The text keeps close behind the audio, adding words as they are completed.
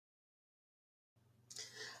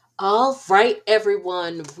All right,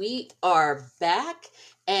 everyone, we are back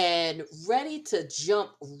and ready to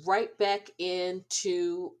jump right back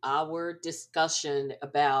into our discussion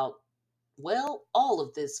about, well, all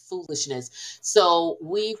of this foolishness. So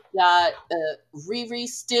we've got Riri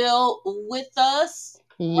still with us.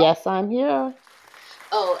 Yes, I'm here.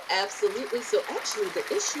 Oh, absolutely. So actually, the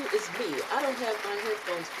issue is me. I don't have my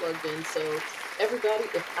headphones plugged in. So, everybody,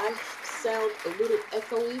 if I sound a little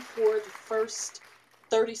echoey for the first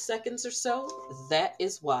 30 seconds or so, that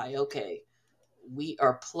is why. Okay. We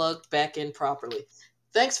are plugged back in properly.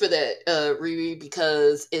 Thanks for that, Riri,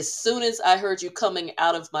 because as soon as I heard you coming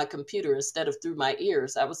out of my computer instead of through my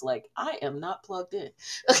ears, I was like, I am not plugged in.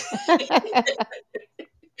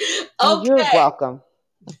 You're Okay. welcome.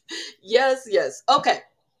 Yes, yes. Okay.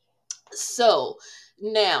 So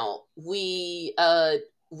now we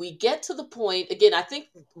get to the point again. I think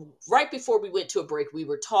right before we went to a break, we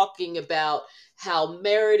were talking about how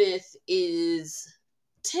Meredith is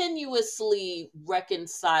tenuously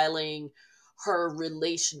reconciling her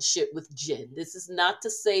relationship with Jen. This is not to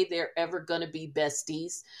say they're ever going to be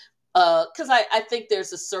besties, because I think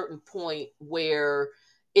there's a certain point where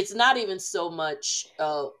it's not even so much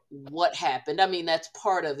what happened. I mean, that's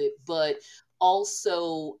part of it, but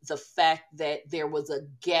also the fact that there was a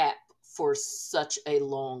gap for such a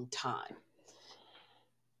long time.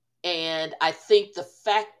 And I think the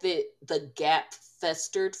fact that the gap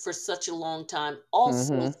festered for such a long time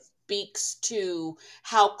also Hmm. speaks to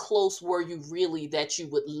how close were you really that you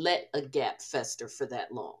would let a gap fester for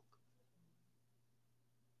that long.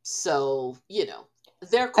 So,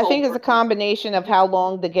 they're I think it's a co-workers. combination of how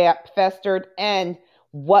long the gap festered and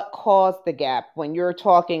what caused the gap. When you're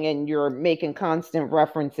talking and you're making constant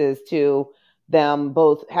references to them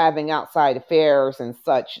both having outside affairs and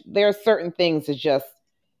such, there are certain things that just,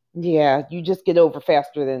 yeah, you just get over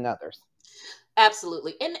faster than others.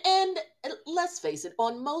 Absolutely. And let's face it,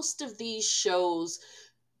 on most of these shows,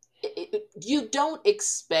 you don't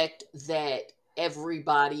expect that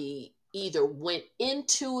everybody either went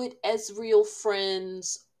into it as real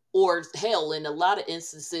friends, or hell, in a lot of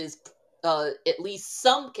instances, at least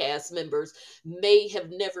some cast members may have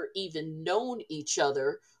never even known each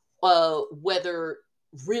other, whether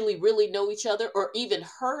really, really know each other or even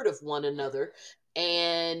heard of one another.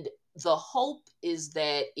 And the hope is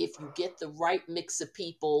that if you get the right mix of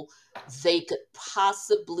people, they could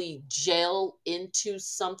possibly gel into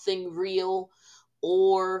something real,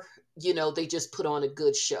 or they just put on a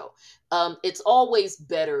good show. It's always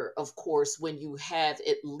better, of course, when you have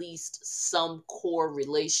at least some core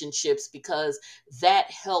relationships, because that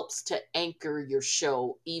helps to anchor your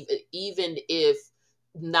show, even if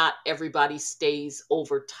not everybody stays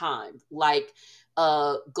over time. Like,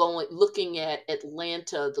 going looking at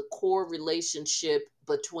Atlanta, the core relationship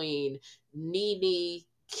between Nene,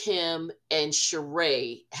 Kim, and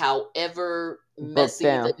Sheree, however Broke messy the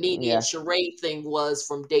down. Nene and Yeah. Sheree thing was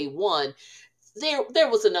from day one, there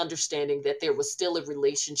was an understanding that there was still a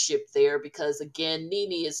relationship there, because again,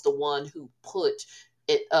 Nene is the one who put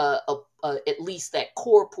it at least that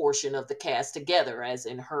core portion of the cast together, as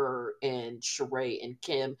in her and Sheree and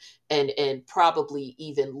Kim, and probably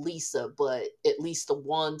even Lisa, but at least the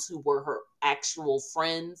ones who were her actual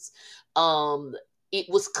friends. um it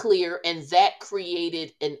was clear, and that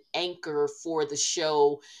created an anchor for the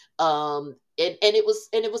show. And it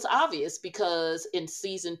was obvious, because in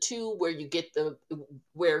season 2,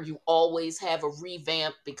 where you always have a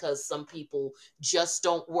revamp because some people just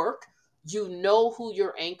don't work, you know who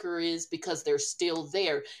your anchor is because they're still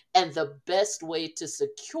there. And the best way to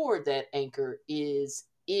secure that anchor is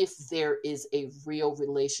if there is a real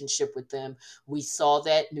relationship with them. We saw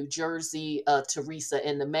that New Jersey, Teresa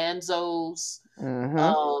and the Manzos. Hmm.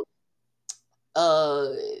 um,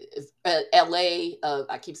 uh LA,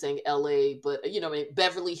 I keep saying LA, but I mean,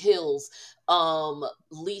 Beverly Hills,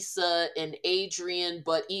 Lisa and Adrian,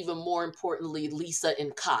 but even more importantly, Lisa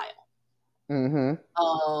and Kyle, Hmm.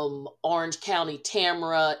 Orange County,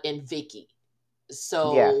 Tamara and Vicky. Yes.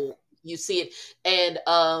 So you see it. And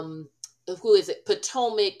who is it?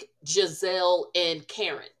 Potomac, Giselle and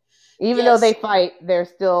Karen. Even though Yes. they fight, they're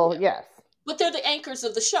still, Yeah. yes. But they're the anchors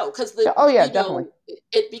of the show, because Oh, yeah, definitely.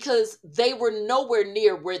 because they were nowhere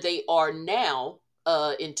near where they are now,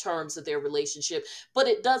 in terms of their relationship. But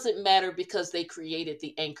it doesn't matter, because they created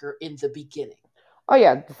the anchor in the beginning. Oh,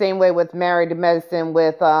 yeah, the same way with Married to Medicine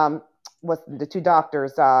with what's the two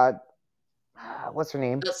doctors, what's her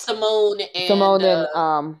name? Simone and Simone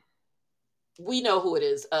and we know who it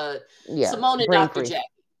is. yeah, Simone and brain Dr. freeze. Jack.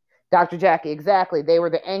 Dr. Jackie, exactly. They were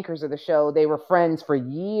the anchors of the show. They were friends for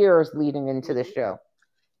years leading into the Mhm. show.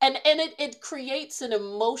 And it creates an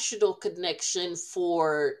emotional connection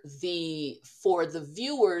for the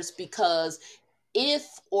viewers, because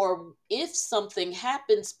if something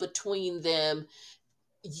happens between them,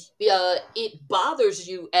 it bothers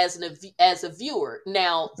you as a viewer.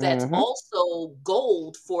 Now, that's Hmm. also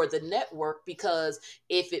gold for the network, because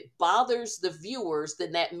if it bothers the viewers,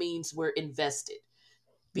 then that means we're invested.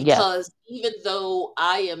 Yes. Because even though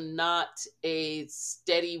I am not a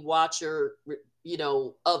steady watcher,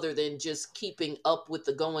 other than just keeping up with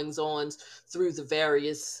the goings ons through the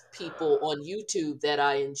various people on YouTube that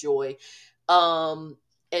I enjoy, um,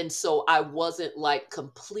 and so I wasn't like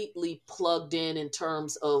completely plugged in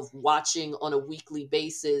terms of watching on a weekly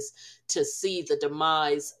basis to see the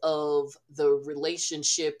demise of the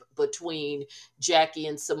relationship between Jackie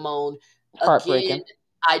and Simone. Again, Heartbreaking.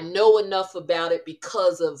 I know enough about it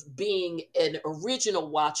because of being an original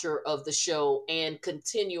watcher of the show and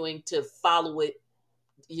continuing to follow it,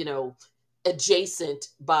 you know, adjacent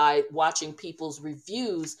by watching people's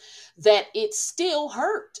reviews, that it still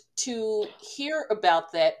hurt to hear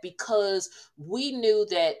about that, because we knew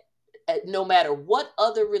that no matter what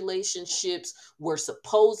other relationships were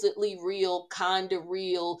supposedly real, kind of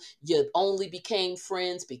real, you only became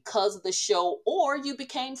friends because of the show, or you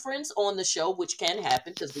became friends on the show, which can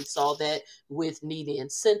happen because we saw that with Needy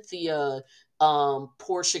and Cynthia,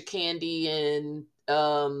 Portia Candy, and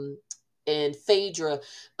Phaedra,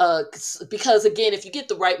 because again, if you get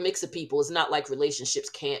the right mix of people, it's not like relationships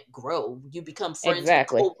can't grow. You become friends with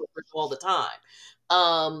Exactly. coworkers all the time.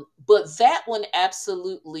 But that one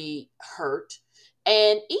absolutely hurt.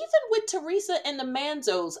 And even with Teresa and the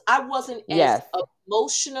Manzos, I wasn't as Yes.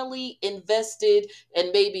 emotionally invested.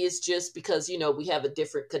 And maybe it's just because, we have a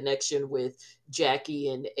different connection with Jackie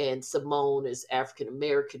and Simone as African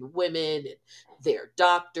American women, and they're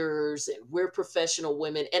doctors, and we're professional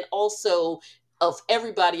women. And also, of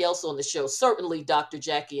everybody else on the show, certainly Dr.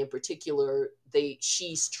 Jackie in particular,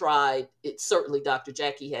 she's tried it. Certainly Dr.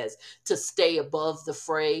 Jackie has, to stay above the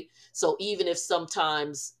fray. So even if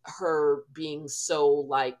sometimes her being so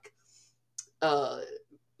like uh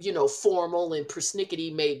formal and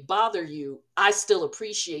persnickety may bother you, I still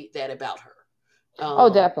appreciate that about her. Oh,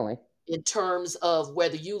 Um definitely. in terms of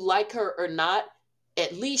whether you like her or not,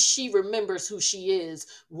 at least she remembers who she is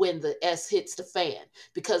when the S hits the fan.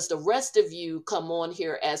 Because the rest of you come on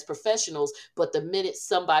here as professionals, but the minute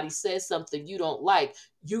somebody says something you don't like,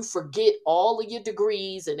 you forget all of your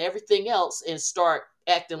degrees and everything else and start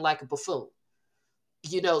acting like a buffoon.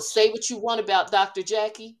 Say what you want about Dr.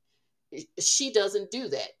 Jackie. She doesn't do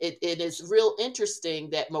that. It is real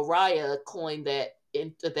interesting that Mariah coined that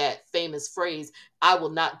into that famous phrase, "I will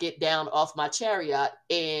not get down off my chariot,"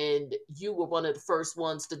 and you were one of the first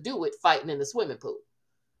ones to do it, fighting in the swimming pool.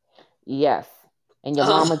 Yes. And your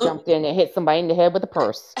mama Um, jumped in and hit somebody in the head with a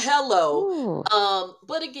purse. Hello. Ooh.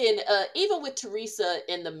 But again, even with Teresa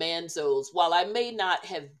and the Manzos, while I may not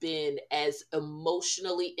have been as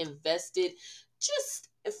emotionally invested, just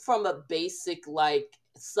from a basic, like,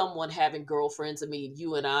 someone having girlfriends. I mean,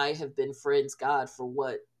 you and I have been friends, God, for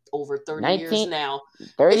what, over 30 years 19, now.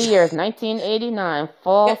 30 years, 1989,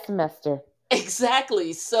 fall semester.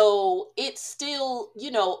 Exactly. So it's still,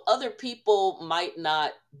 other people might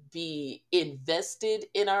not be invested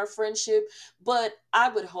in our friendship, but I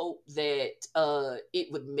would hope that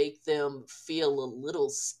it would make them feel a little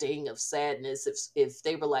sting of sadness if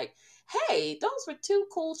they were like, "Hey, those were two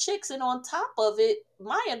cool chicks, and on top of it,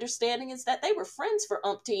 my understanding is that they were friends for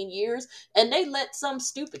umpteen years, and they let some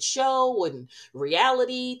stupid show and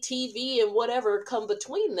reality TV and whatever come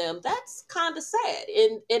between them. That's kind of sad."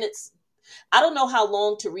 And it's I don't know how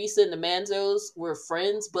long Teresa and the Manzos were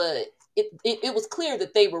friends, but it was clear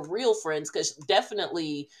that they were real friends, because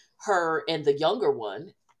definitely her and the younger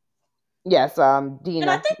one. Yes, And I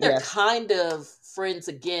Dina. think they're Yes. kind of friends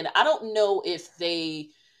again. I don't know if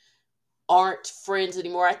they aren't friends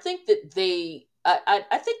anymore. I think that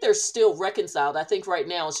I think they're still reconciled. I think right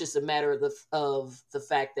now it's just a matter of the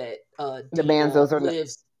fact that The Manzos are,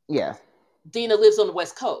 yeah. Dina lives on the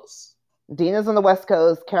West Coast. Dina's on the West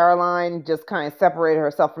Coast. Caroline just kind of separated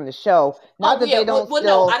herself from the show. Not Oh that yeah, they well, don't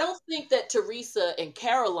no, I still. don't think that Teresa and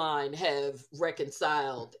Caroline have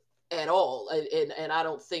reconciled at all, and I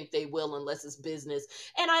don't think they will unless it's business.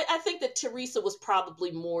 And I think that Teresa was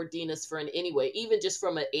probably more Dina's friend anyway, even just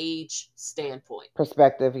from an age standpoint.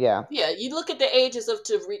 Perspective, yeah. Yeah, you look at the ages of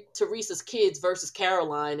Teresa's kids versus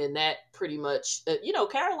Caroline, and that pretty much,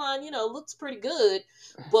 Caroline, looks pretty good,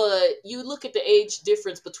 but you look at the age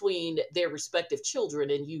difference between their respective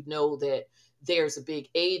children, and you know that there's a big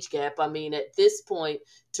age gap. I mean, at this point,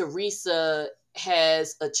 Teresa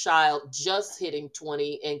has a child just hitting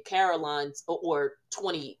 20, and Caroline's, or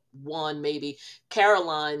 21 maybe,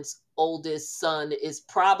 Caroline's oldest son is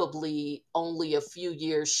probably only a few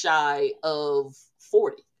years shy of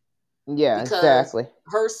 40, Yeah, because exactly.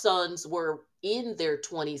 her sons were in their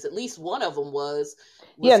 20s. At least one of them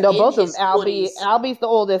Yeah, was no, in both of them. his 20s. Albie's the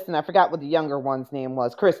oldest, and I forgot what the younger one's name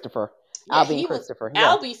was. Christopher. Yeah, Albie he and was, Christopher.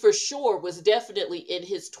 Yeah, Albie for sure was definitely in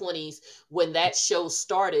his 20s when that show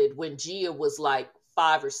started, when Gia was like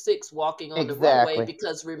 5 or 6 walking on the runway, exactly.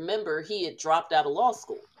 because remember, he had dropped out of law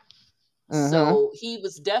school. Mm-hmm. So he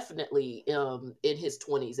was definitely in his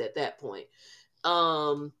 20s at that point.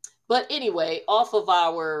 Um, but anyway, off of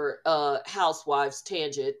our housewives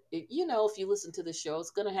tangent, if you listen to the show,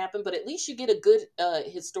 it's going to happen, but at least you get a good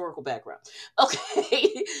historical background.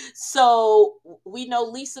 Okay. So we know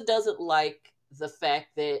Lisa doesn't like the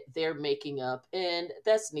fact that they're making up, and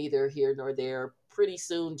that's neither here nor there. Pretty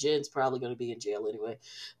soon, Jen's probably going to be in jail anyway.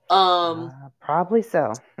 Um, Probably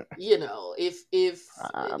so. if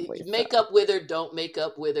Probably you so. make up with her, don't make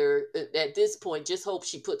up with her. At this point, just hope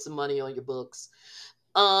she puts some money on your books.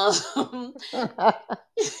 Um,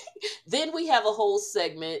 then we have a whole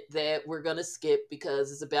segment that we're gonna skip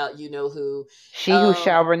because it's about you know who. She who Um,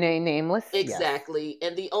 shall remain nameless. Yes. exactly,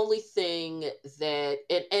 and the only thing that,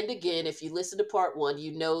 and again, if you listen to part one,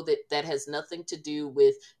 you know that that has nothing to do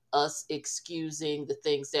with us excusing the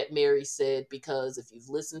things that Mary said, because if you've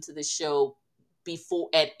listened to this show before,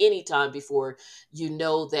 at any time before, you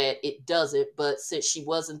know that it doesn't. But since she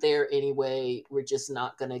wasn't there anyway, we're just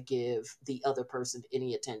not going to give the other person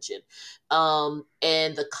any attention.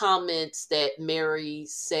 And the comments that Mary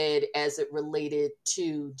said as it related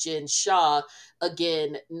to Jen Shah,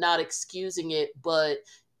 again, not excusing it, but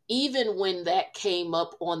even when that came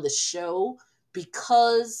up on the show,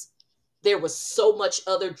 because there was so much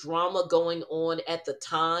other drama going on at the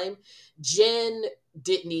time, Jen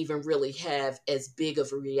didn't even really have as big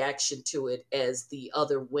of a reaction to it as the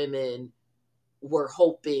other women were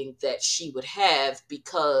hoping that she would have,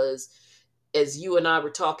 because as you and I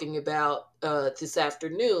were talking about this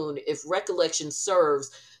afternoon, if recollection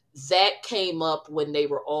serves, that came up when they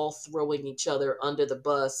were all throwing each other under the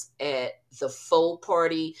bus at the faux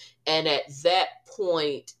party. And at that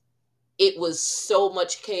point, it was so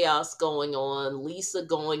much chaos going on. Lisa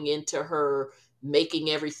going into her, making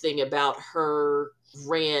everything about her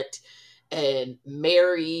rant, and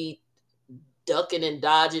Mary ducking and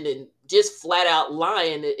dodging and just flat out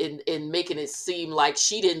lying, and making it seem like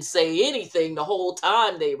she didn't say anything the whole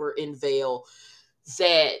time they were in Vale.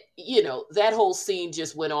 That, that whole scene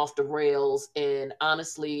just went off the rails. And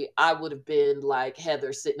honestly, I would have been like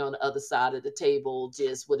Heather, sitting on the other side of the table,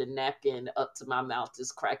 just with a napkin up to my mouth,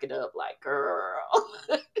 just cracking up like, girl.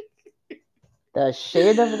 The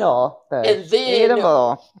shade of it all. The And shade of then, it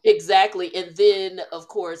all. exactly. And then, of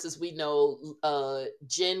course, as we know,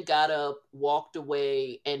 Jen got up, walked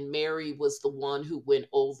away, and Mary was the one who went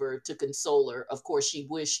over to console her. Of course, she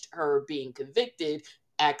wished her being convicted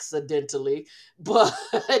accidentally, but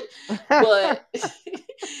but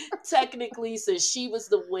technically, since she was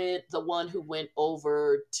the one who went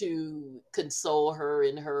over to console her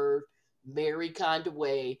in her Mary kind of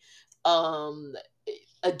way, um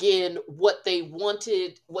again, what they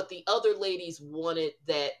wanted, what the other ladies wanted,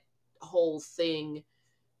 that whole thing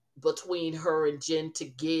between her and Jen to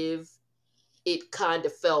give, it kind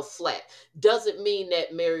of fell flat. Doesn't mean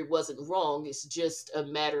that Mary wasn't wrong. It's just a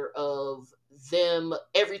matter of them,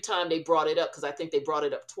 every time they brought it up, because I think they brought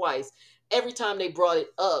it up twice. Every time they brought it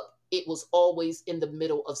up, it was always in the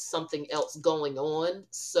middle of something else going on.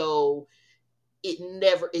 So it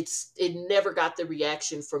never got the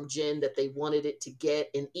reaction from Jen that they wanted it to get.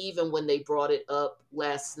 And even when they brought it up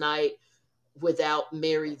last night without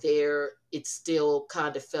Mary there, it still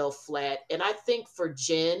kind of fell flat. And I think for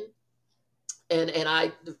Jen, and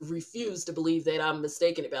I refuse to believe that I'm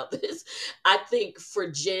mistaken about this. I think for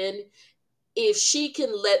Jen, if she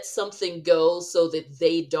can let something go so that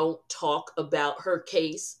they don't talk about her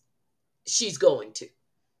case, she's going to.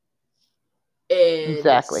 And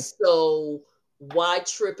Exactly. so why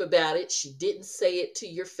trip about it? She didn't say it to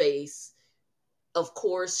your face. Of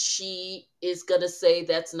course, she is going to say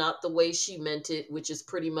that's not the way she meant it, which is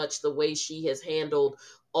pretty much the way she has handled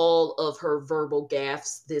all of her verbal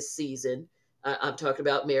gaffes this season. I'm talking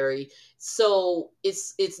about Mary. So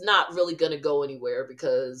it's not really going to go anywhere,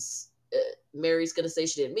 because Mary's going to say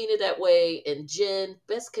she didn't mean it that way. And Jen,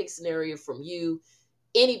 best case scenario from you,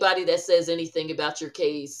 anybody that says anything about your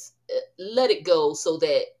case, let it go so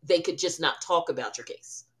that they could just not talk about your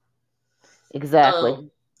case. Exactly.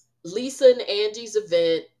 Um, Lisa and Angie's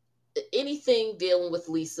event. anything dealing with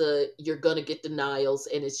Lisa, you're going to get denials,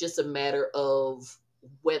 and it's just a matter of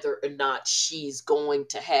whether or not she's going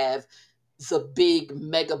to have the big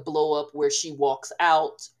mega blow up where she walks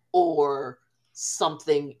out or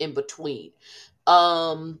something in between.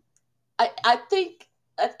 Um, I think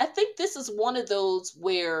this is one of those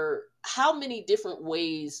where how many different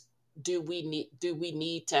ways do we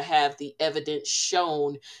need to have the evidence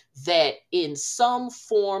shown that in some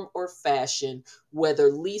form or fashion, whether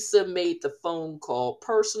Lisa made the phone call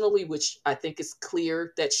personally, which I think is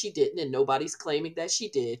clear that she didn't and nobody's claiming that she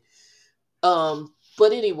did,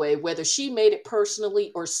 but anyway, whether she made it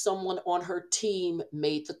personally or someone on her team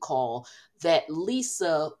made the call, that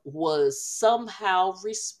Lisa was somehow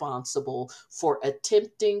responsible for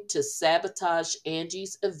attempting to sabotage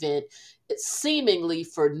Angie's event, seemingly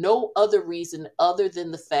for no other reason other than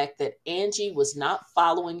the fact that Angie was not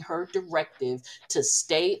following her directive to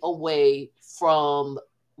stay away from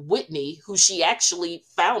Whitney, who she actually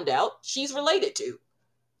found out she's related to.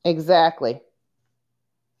 Exactly.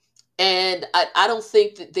 And I don't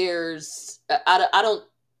think that I don't,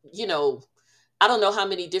 you know, I don't know how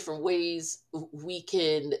many different ways we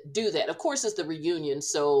can do that. Of course, it's the reunion,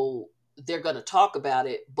 so they're going to talk about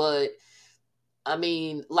it. But I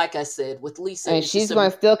mean, like I said, with Lisa, And it's just she's going a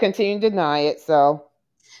to still continue to deny it. So,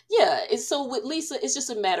 yeah. It's so with Lisa, it's just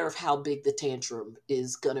a matter of how big the tantrum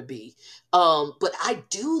is going to be. But I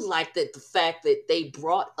do like that the fact that they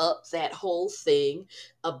brought up that whole thing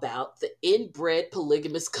about the inbred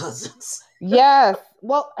polygamous cousins. yes.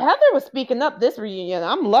 Well, Heather was speaking up this reunion.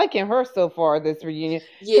 I'm liking her so far this reunion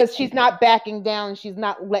Yeah. because she's not backing down. She's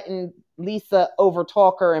not letting Lisa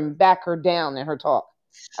overtalk her and back her down in her talk.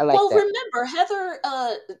 I like Well, that. remember Heather,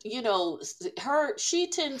 her she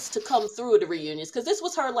tends to come through at the reunions because this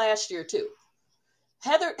was her last year too.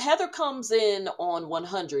 Heather comes in on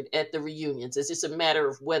 100 at the reunions. It's just a matter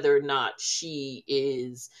of whether or not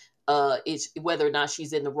is whether or not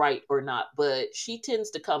she's in the right or not. But she tends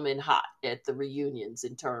to come in hot at the reunions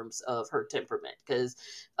in terms of her temperament. Because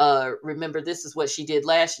remember, this is what she did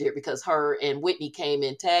last year because her and Whitney came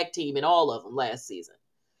in tag team in all of them last season.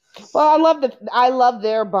 Well, I love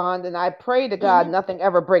their bond, and I pray to God Hmm. nothing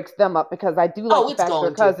ever breaks them up because I do like Oh, the it's fact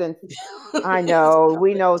they're going to. cousins. I It's know we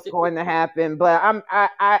going know it's to. going to happen, but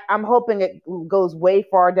I'm hoping it goes way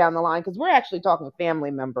far down the line because we're actually talking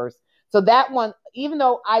family members. So that one, even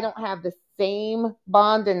though I don't have the same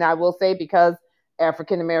bond, and I will say because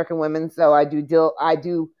African American women, so I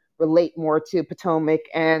do relate more to Potomac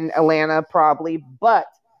and Atlanta probably, but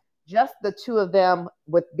just the two of them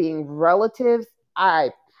with being relatives,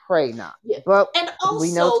 I pray not. Yeah. But And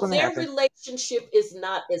we know it's also, going to their happen. relationship is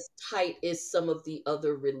not as tight as some of the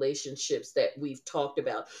other relationships that we've talked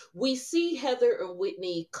about. We see Heather and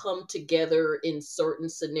Whitney come together in certain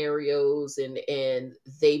scenarios, and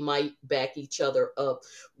they might back each other up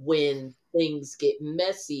when things get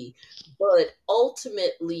messy. But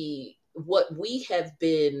ultimately, what we have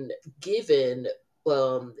been given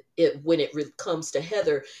when comes to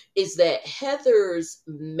Heather is that Heather's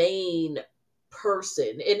main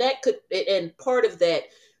person, and that could, and part of that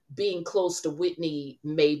being close to Whitney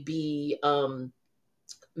may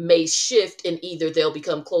shift, and either they'll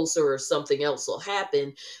become closer or something else will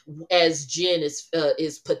happen as Jen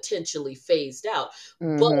is potentially phased out. But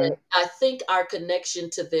Mm-hmm. I think our connection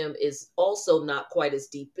to them is also not quite as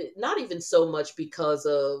deep, not even so much because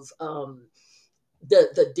of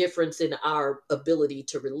the difference in our ability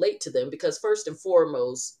to relate to them, because first and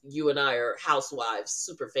foremost, you and I are housewives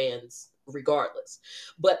super fans regardless.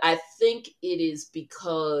 But I think it is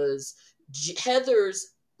because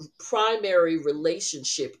Heather's primary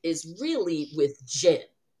relationship is really with Jen,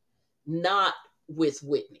 not with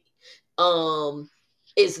Whitney. um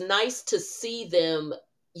it's nice to see them,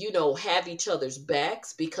 have each other's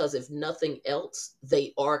backs, because if nothing else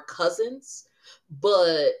they are cousins,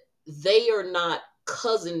 but they are not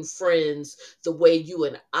cousin friends the way you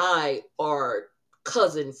and I are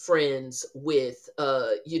cousin friends with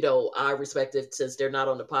our respective, since they're not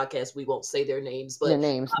on the podcast, we won't say their names, Their but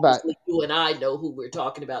names, but obviously you and I know who we're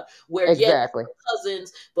talking about, where yes, exactly. we're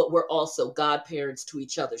cousins, but we're also godparents to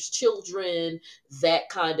each other's children, that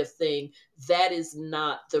kind of thing. That is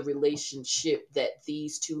not the relationship that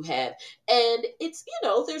these two have. And it's,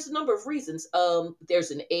 there's a number of reasons. There's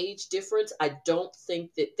an age difference. I don't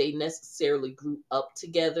think that they necessarily grew up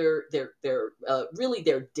together. They're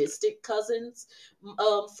distant cousins,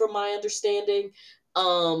 from my understanding.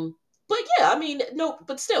 But yeah, I mean, no,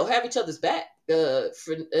 but still have each other's back. And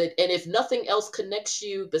if nothing else connects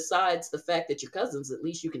you besides the fact that you're cousins, at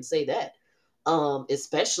least you can say that.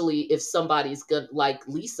 especially if somebody's gonna, like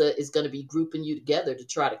Lisa is gonna be grouping you together to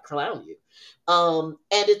try to clown you. And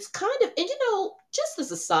it's kind of, and just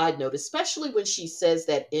as a side note, especially when she says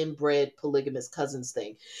that inbred polygamous cousins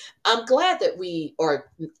thing, I'm glad that we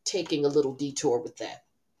are taking a little detour with that.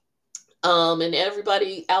 And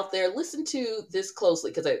everybody out there, listen to this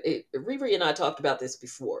closely because Riri and I talked about this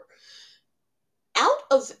before. Out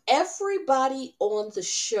of everybody on the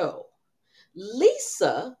show,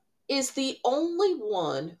 Lisa is the only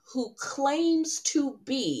one who claims to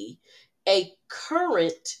be a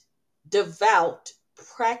current devout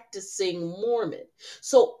practicing Mormon.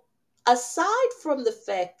 So, aside from the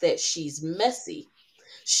fact that she's messy,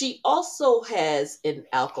 she also has an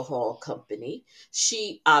alcohol company.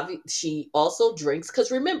 She also drinks,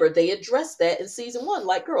 because remember they addressed that in season 1.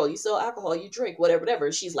 Like, girl, you sell alcohol, you drink, whatever, whatever.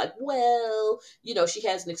 And she's like, well, she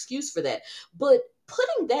has an excuse for that. But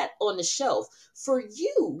putting that on the shelf for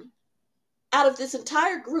you, out of this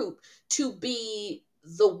entire group, to be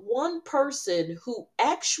the one person who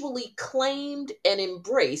actually claimed and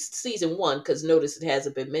embraced season 1, because notice it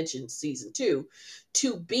hasn't been mentioned season 2,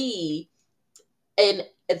 to be an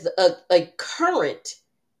a current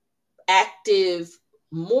active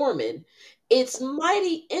Mormon, it's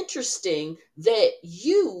mighty interesting that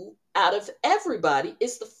you, out of everybody,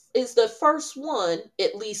 is the first one,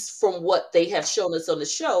 at least from what they have shown us on the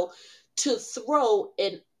show, to throw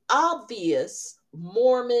an obvious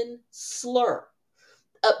Mormon slur.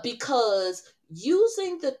 Because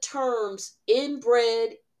using the terms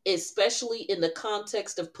inbred, especially in the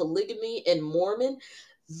context of polygamy and Mormon,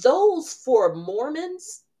 those for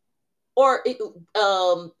Mormons, or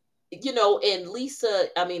and Lisa,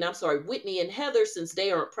 I mean, I'm sorry, Whitney and Heather, since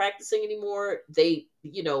they aren't practicing anymore, they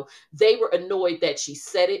were annoyed that she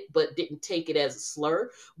said it but didn't take it as a slur.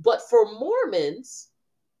 But for Mormons,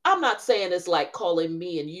 I'm not saying it's like calling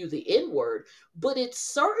me and you the N word, but it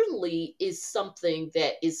certainly is something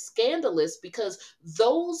that is scandalous, because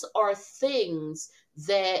those are things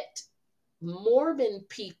that Mormon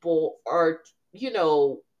people are,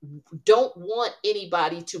 don't want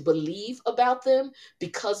anybody to believe about them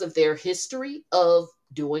because of their history of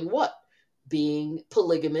doing what? Being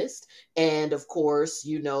polygamist. And of course,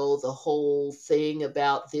 the whole thing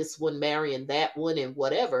about this one marrying that one and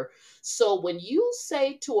whatever. So when you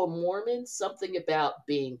say to a Mormon something about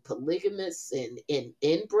being polygamous and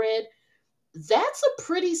inbred, that's a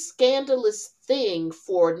pretty scandalous thing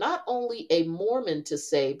for not only a Mormon to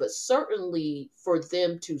say, but certainly for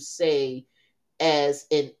them to say as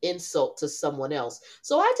an insult to someone else.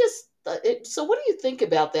 So so what do you think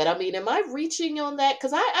about that? I mean, am I reaching on that?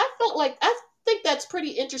 Because I felt like, I think that's pretty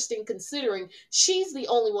interesting considering she's the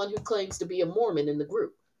only one who claims to be a Mormon in the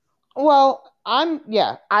group. Well,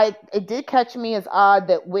 it did catch me as odd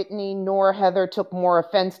that Whitney nor Heather took more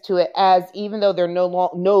offense to it, as even though they're no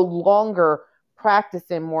longer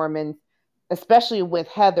practicing Mormons, especially with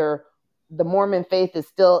Heather, the Mormon faith is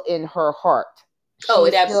still in her heart. Oh, She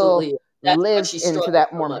it absolutely still is. That's why lives she into struggles that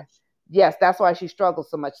so much. Mormon. Yes, that's why she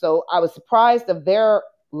struggles so much. So I was surprised of their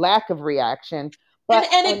lack of reaction, And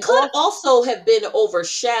but and it and could also, also have been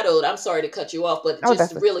overshadowed. I'm sorry to cut you off, but oh,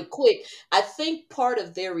 just that's really quick, I think part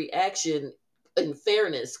of their reaction, in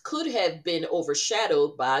fairness, could have been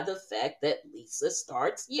overshadowed by the fact that Lisa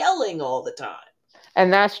starts yelling all the time.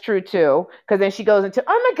 and that's true too. Because then she goes into,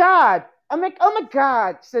 oh my god, oh my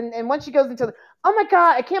god, and once she goes into the, oh my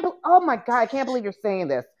god, oh my god, I can't believe you're saying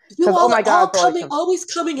this. You Because oh all my are god, all it's always coming, coming, always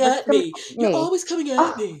coming but it's at coming me. You're me. always coming at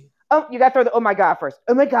Oh, me. you got to throw the oh my god first.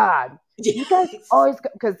 Oh my god, you guys Yes. always,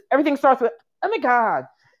 because everything starts with oh my god.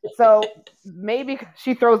 So maybe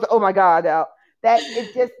she throws the oh my god out. That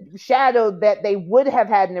it just shadowed that they would have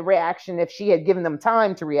had a reaction if she had given them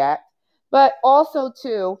time to react. But also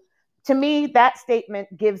too, to me, that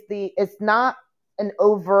statement gives it's not an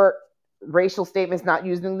overt racial statement, it's not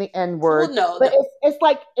using the N Well, word, no, but no. it's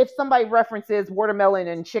like if somebody references watermelon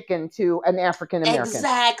and chicken to an African American.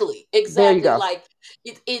 Exactly, There you exactly. go. Like,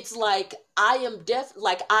 it's like I am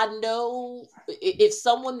like, I know if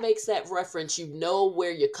someone makes that reference, you know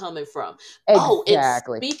where you're coming from. Oh, and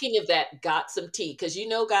Exactly. speaking of that, got some tea, because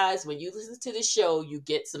guys, when you listen to the show, you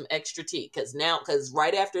get some extra tea, because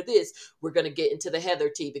right after this, we're gonna get into the Heather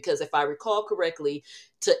tea, because if I recall correctly,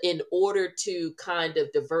 in order to kind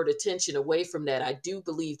of divert attention away from that, I do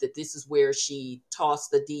believe that this is where she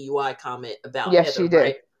tossed the DUI comment about Yes, Heather, she did.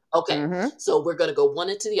 right? Okay, Mm-hmm. so we're going to go one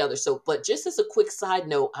into the other. So, but just as a quick side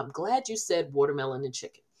note, I'm glad you said watermelon and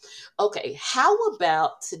chicken. Okay, how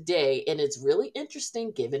about today? And it's really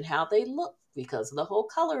interesting given how they look because of the whole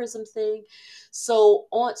colorism thing. So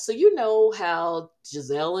you know how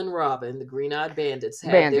Giselle and Robin, the Green Eyed Bandits,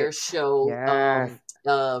 had their Bandits. show Yes.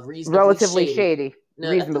 Reasonably Relatively Shady. shady. No,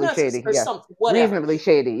 I think Reasonably that's shady. or Yes. something, whatever. Reasonably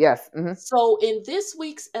shady. Yes. So in this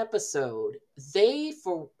week's episode, they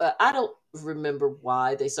for I don't remember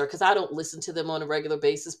why they started because I don't listen to them on a regular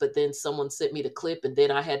basis. But then someone sent me the clip, and then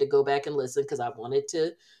I had to go back and listen because I wanted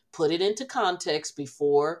to put it into context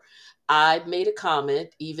before I made a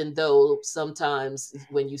comment. Even though sometimes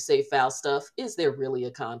when you say foul stuff, is there really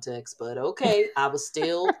a context? But okay, I was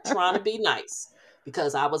still trying to be nice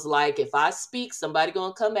because I was like, if I speak, somebody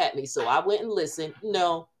gonna come at me. So I went and listened.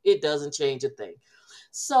 No, it doesn't change a thing.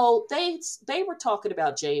 So they were talking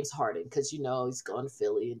about James Harden because you know he's gone to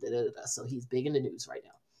Philly and da, da, da, so he's big in the news right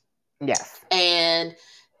now. Yes. And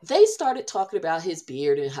they started talking about his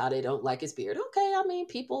beard and how they don't like his beard. Okay, I mean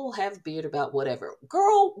people have beard about whatever.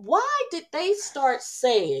 Girl, why did they start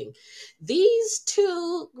saying these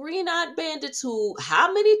two green-eyed bandits who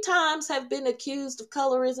how many times have been accused of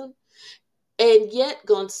colorism and yet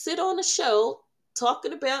gonna sit on a show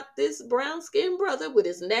talking about this brown skinned brother with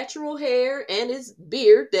his natural hair and his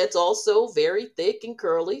beard that's also very thick and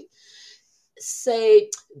curly say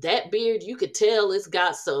that beard you could tell it's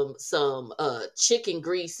got some chicken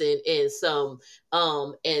grease and some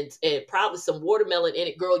and probably some watermelon in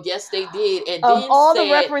it. Girl, yes they did. And Of then all the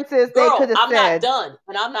said, references they girl, could have I'm not said, done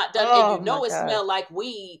and I'm not done and oh you my know it God. smelled like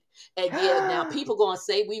weed. And yeah, now people gonna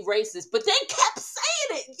say we racist, but they kept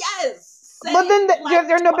saying it. Yes, said But it then like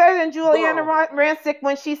they're no better than Juliana girl. Rancic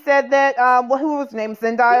when she said that, who was named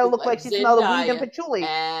Zendaya looked like she smelled of weed and Zendaya, patchouli.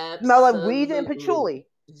 Smell like weed and absolutely. patchouli.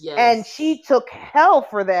 And Yes. she took hell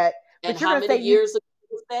for that. And But you're how going to many say you, years ago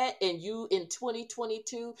was that? And you in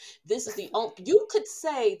 2022, this is the only, you could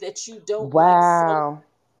say that you don't like some wow.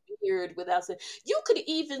 beard without saying, you could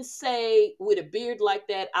even say with a beard like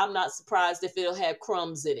that, I'm not surprised if it'll have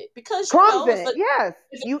crumbs in it. Because you Crumbs know, in it. Yes.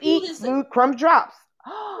 if a You dude eat is food, crumb drops.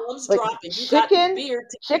 crumbs But dropping, you got the chicken, beard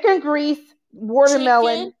to keep chicken it. grease, Chicken,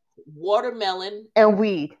 watermelon, watermelon, and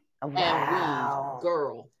weed. and weed, Wow.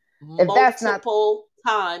 girl, If that's not, multiple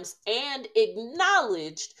times, and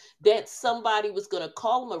acknowledged that somebody was going to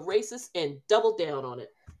call him a racist and double down on it.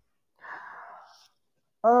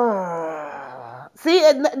 see,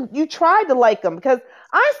 you tried to like them because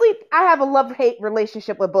honestly, I have a love hate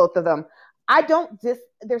relationship with both of them. I don't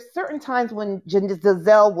There's certain times when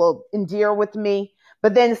Giselle will endear with me,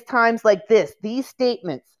 but then it's times like this, these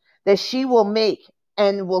statements that she will make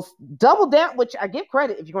and will double down. Which I give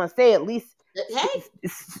credit if you're going to say at least Hey,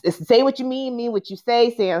 say what you mean what you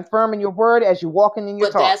say, stand firm in your word as you're walking in your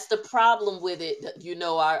but talk. that's the problem with it. You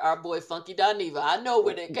know, our boy Funky Dineva. I know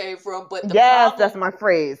where that came from, Yes, that's my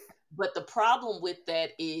phrase. but the problem with that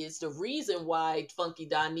is the reason why Funky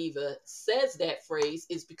Dineva says that phrase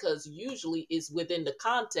is because usually it's within the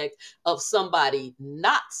context of somebody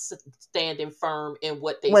not standing firm in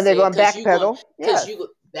what they When they're said going backpedal, because yes, you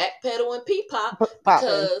backpedal and pee pop popping.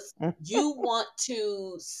 because you want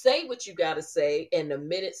to say what you got to say, and the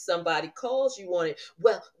minute somebody calls you on it,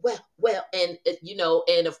 well, and you know,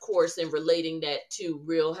 and of course, in relating that to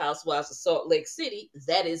Real Housewives of Salt Lake City,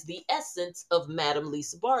 that is the essence of Madam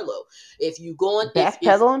Lisa Barlow. If you going,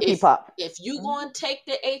 Backpedal and P-pop. if you going to take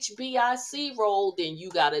the HBIC role, then you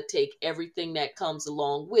got to take everything that comes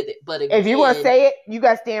along with it. But If you're going to again, say it, you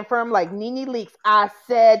got to stand firm like Nene Leakes. I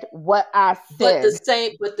said what I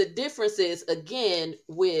said. but the difference is again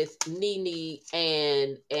with Nene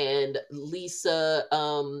and Lisa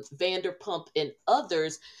Vanderpump and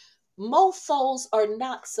others, mofos are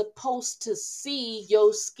not supposed to see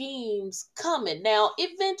your schemes coming. Now,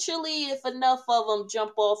 eventually, if enough of them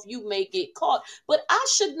jump off, you may get caught, but I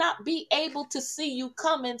should not be able to see you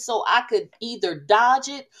coming so I could either dodge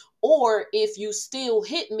it or if you still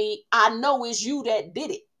hit me, I know it's you that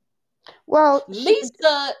did it. Well,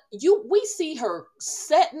 Lisa, we see her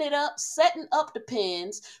setting up the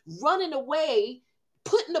pins, running away,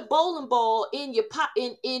 putting the bowling ball in your pot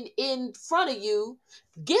in front of you,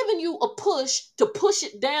 giving you a push to push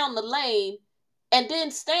it down the lane, and then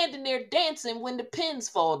standing there dancing when the pins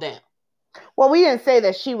fall down. well, we didn't say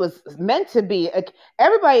that she was meant to be.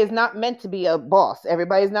 Everybody is not meant to be a boss.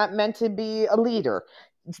 Everybody is not meant to be a leader.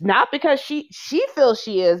 It's not because she feels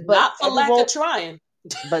she is, but Not for every lack of role, trying.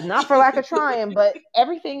 but not for lack of trying. But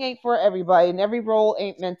everything ain't for everybody, and every role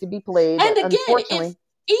ain't meant to be played. And again, Unfortunately.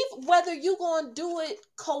 even whether you're going to do it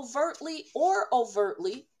covertly or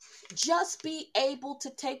overtly, just be able to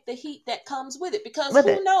take the heat that comes with it, because with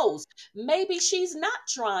who it. knows, maybe she's not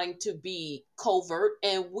trying to be covert,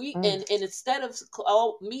 and Mm. and instead of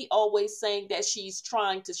me always saying that she's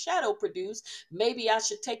trying to shadow produce, maybe I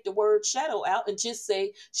should take the word shadow out and just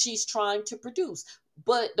say she's trying to produce.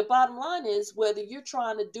 But the bottom line is, whether you're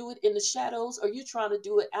trying to do it in the shadows or you're trying to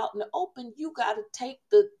do it out in the open, you got to take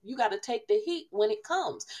the heat when it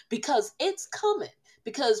comes, because it's coming.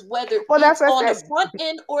 Because whether Well, that's it's what I on the said. front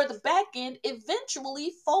end or the back end,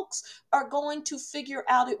 eventually folks are going to figure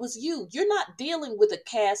out it was you. You're not dealing with a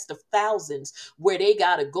cast of thousands where they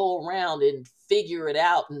got to go around and figure it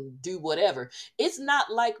out and do whatever. It's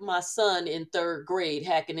not like my son in third grade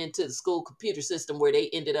hacking into the school computer system where they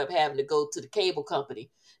ended up having to go to the cable company.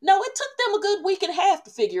 No, it took them a good week and a half to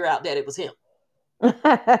figure out that it was him.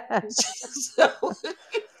 So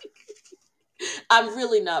I'm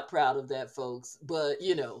really not proud of that, folks, but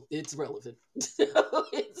it's relevant.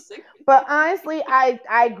 It's, But honestly, I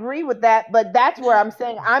agree with that. But that's where I'm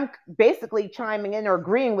saying I'm basically chiming in or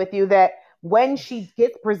agreeing with you that when she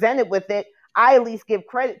gets presented with it, I at least give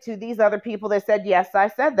credit to these other people that said, yes, I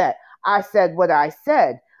said that. I said what I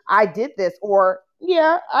said. I did this, or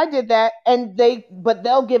yeah, I did that. And but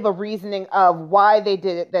they'll give a reasoning of why they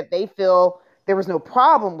did it, that they feel there was no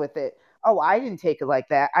problem with it. Oh, I didn't take it like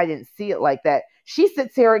that. I didn't see it like that. She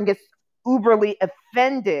sits here and gets uberly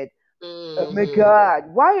offended. Oh my mm-hmm. God.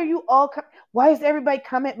 Why are you all why is everybody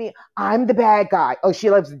come at me? I'm the bad guy. Oh,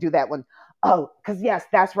 she loves to do that one. Oh, because yes,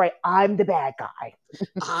 that's right. I'm the bad guy.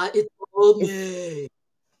 It's all It's me.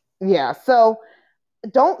 yeah. So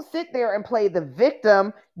don't sit there and play the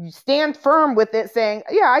victim. You stand firm with it, saying,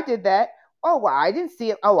 yeah, I did that. Oh, well, I didn't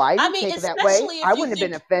see it. Oh, I I didn't mean, take it that way. especially I if you wouldn't have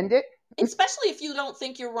been think offended. especially if you don't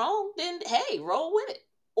think you're wrong, then hey, roll with it.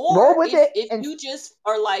 Roll Or with it. if And you just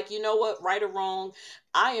are like, you know what, right or wrong,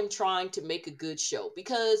 I am trying to make a good show,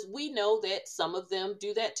 because we know that some of them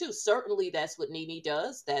do that too. Certainly that's what Nene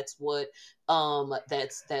does. That's what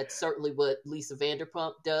that's certainly what Lisa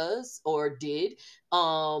Vanderpump does or did.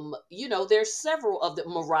 There's several of the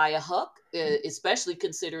Mariah Huck, especially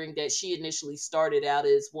considering that she initially started out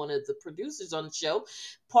as one of the producers on the show.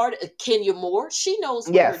 Part of Kenya Moore, she knows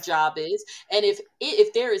what her yes, job is, and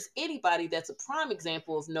if there is anybody that's a prime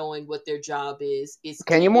example of knowing what their job is Kenya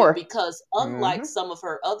Kenya, Moore. because unlike Mm-hmm. some of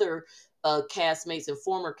her other castmates and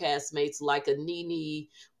former castmates like a Nene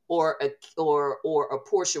or a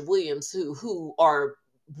Portia Williams, who are,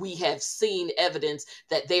 we have seen evidence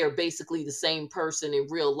that they are basically the same person in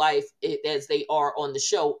real life as they are on the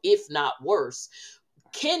show, if not worse.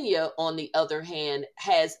 Kenya, on the other hand,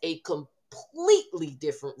 has a completely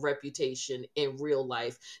different reputation in real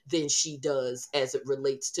life than she does as it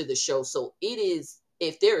relates to the show. So it is,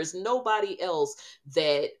 if there is nobody else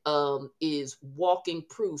that is walking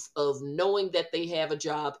proof of knowing that they have a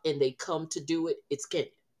job and they come to do it, it's Kenya.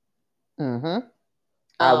 Mm-hmm.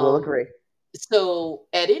 I will Um, agree. so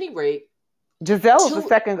at any rate, Giselle is a to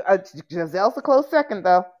second. Giselle's a close second,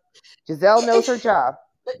 though. Giselle knows her job.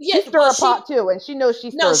 yeah, She stir well, a pot too, and she knows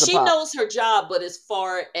she no, stirs a she pot. knows her job, but as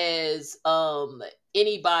far as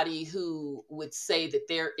anybody who would say that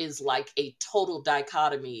there is like a total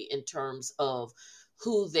dichotomy in terms of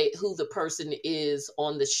who the person is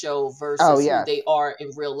on the show Oh versus who yes. they are in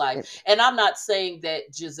real life. It- And I'm not saying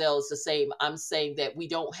that Giselle is the same. I'm saying that we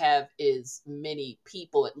don't have as many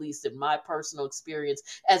people, at least in my personal experience,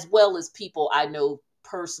 as well as people I know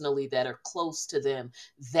personally that are close to them,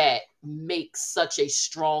 that make such a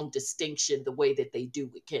strong distinction the way that they do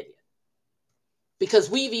with Kenya. Because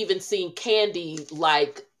we've even seen Candy,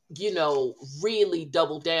 like, really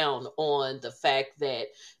double down on the fact that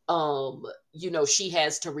she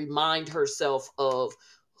has to remind herself of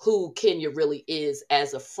who Kenya really is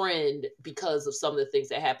as a friend because of some of the things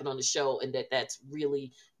that happen on the show, and that's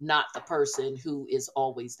really not the person who is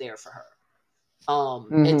always there for her.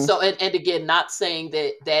 And Mhm. so, and again, not saying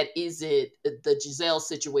that that isn't the Giselle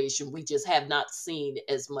situation. We just have not seen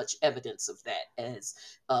as much evidence of that as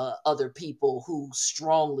other people who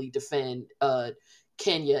strongly defend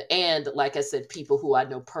Kenya, and like I said, people who I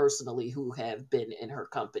know personally who have been in her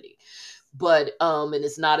company. But and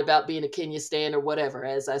it's not about being a Kenya stan or whatever.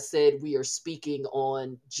 As I said, we are speaking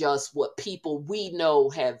on just what people we know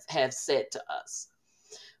have said to us.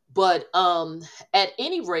 But at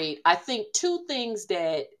any rate, I think two things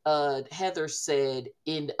that Heather said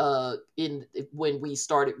in when we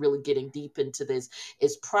started really getting deep into this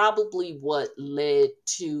is probably what led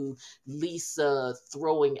to Lisa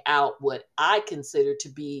throwing out what I consider to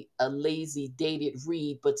be a lazy dated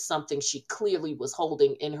read, but something she clearly was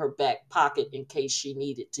holding in her back pocket in case she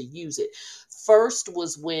needed to use it. First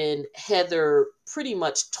was when Heather pretty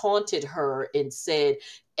much taunted her and said,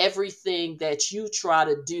 everything that you try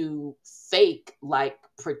to do fake, like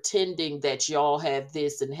pretending that y'all have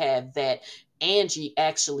this and have that, Angie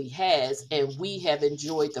actually has, and we have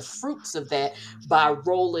enjoyed the fruits of that by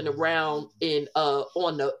rolling around in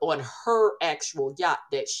on her actual yacht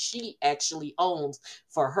that she actually owns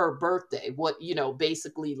for her birthday. What,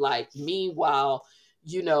 basically, like, meanwhile,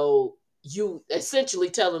 you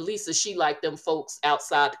essentially telling Lisa she like them folks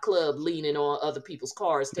outside the club leaning on other people's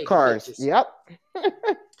cars taking Cars. pictures. Yep.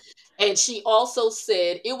 And she also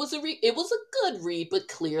said it was a good read, but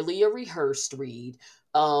clearly a rehearsed read.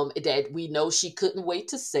 That we know she couldn't wait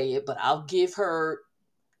to say it, but I'll give her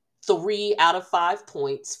 3 out of 5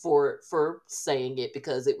 points for saying it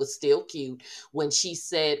because it was still cute when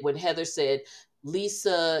Heather said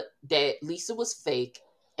that Lisa was fake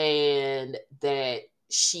and that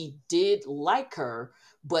she did like her,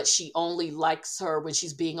 but she only likes her when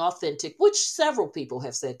she's being authentic, which several people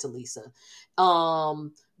have said to Lisa.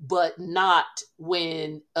 But not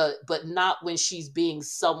when she's being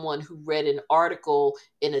someone who read an article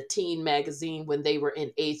in a teen magazine when they were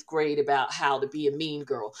in 8th grade about how to be a mean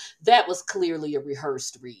girl. That was clearly a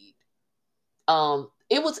rehearsed read.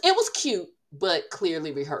 It was cute, but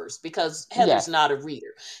clearly rehearsed because Heather's Yes. not a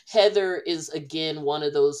reader. Heather is again one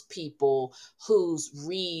of those people whose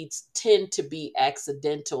reads tend to be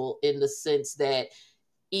accidental in the sense that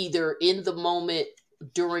either in the moment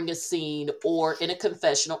during a scene or in a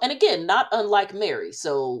confessional. And again, not unlike Mary.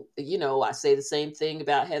 So, I say the same thing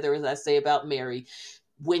about Heather as I say about Mary.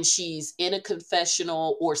 When she's in a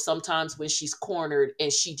confessional or sometimes when she's cornered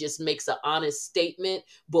and she just makes an honest statement,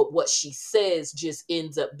 but what she says just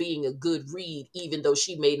ends up being a good read, even though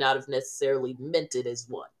she may not have necessarily meant it as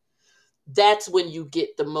one. That's when you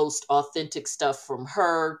get the most authentic stuff from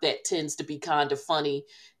her that tends to be kind of funny.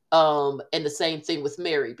 And the same thing with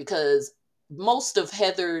Mary, because most of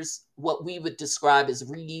Heather's what we would describe as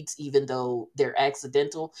reads, even though they're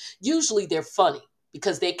accidental, usually they're funny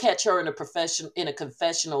because they catch her in a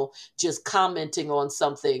confessional just commenting on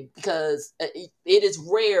something because it is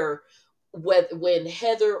rare when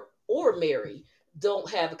Heather or Mary don't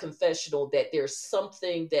have a confessional that there's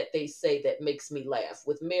something that they say that makes me laugh.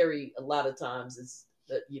 With Mary, a lot of times it's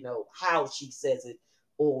how she says it,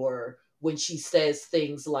 or when she says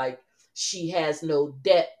things like she has no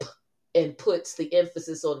depth and puts the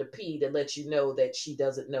emphasis on the P to let you know that she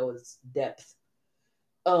doesn't know its depth.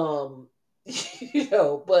 Um,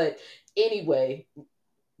 but anyway,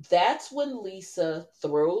 that's when Lisa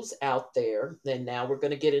throws out there, and now we're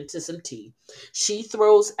going to get into some tea. She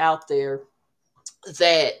throws out there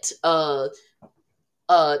that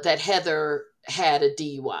that Heather had a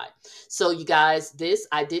DUI. So you guys, this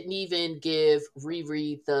I didn't even give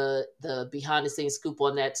Riri the behind the scenes scoop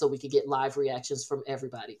on that so we could get live reactions from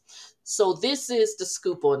everybody. So this is the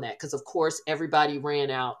scoop on that because of course everybody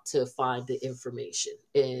ran out to find the information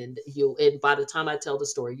and by the time I tell the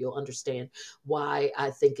story you'll understand why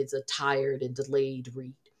I think it's a tired and delayed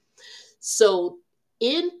read. So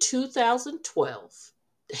in 2012,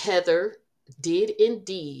 Heather did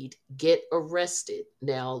indeed get arrested.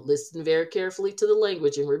 Now, listen very carefully to the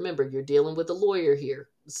language and remember, you're dealing with a lawyer here.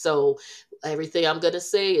 So, everything I'm going to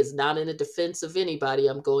say is not in a defense of anybody.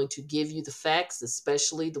 I'm going to give you the facts,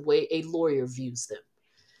 especially the way a lawyer views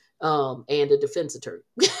them, and a defense attorney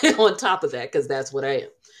on top of that, because that's what I am.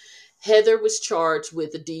 Heather was charged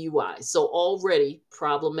with a DUI. So already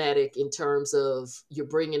problematic in terms of you're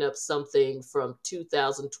bringing up something from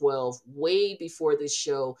 2012, way before this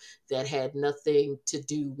show that had nothing to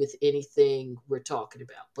do with anything we're talking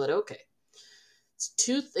about. But okay.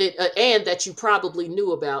 And that you probably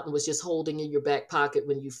knew about and was just holding in your back pocket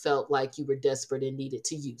when you felt like you were desperate and needed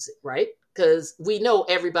to use it, right? Because we know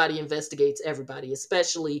everybody investigates everybody,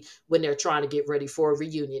 especially when they're trying to get ready for a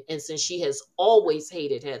reunion. And since she has always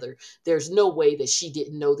hated Heather, there's no way that she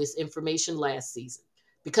didn't know this information last season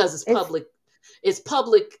because it's It's public. It's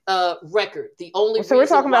public record. The only so we're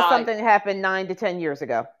reason talking about why something that happened 9 to 10 years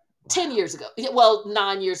ago. 10 years ago. Well,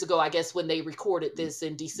 9 years ago, I guess, when they recorded this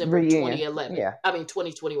in December of Reunion. 2011. Yeah. I mean,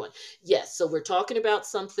 2021. Yes. So we're talking about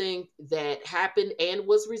something that happened and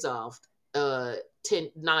was resolved 9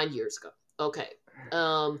 years ago. Okay.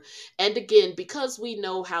 And again, because we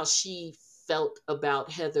know how she felt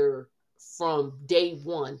about Heather from day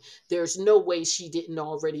one. There's no way she didn't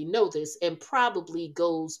already know this, and probably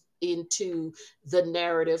goes into the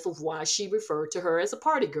narrative of why she referred to her as a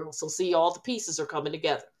party girl. So, see, all the pieces are coming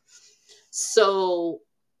together. So,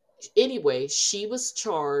 anyway, she was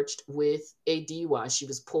charged with a DUI. She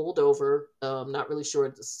was pulled over. Not really sure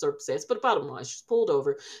the circumstance, but bottom line, she was pulled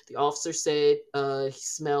over. The officer said he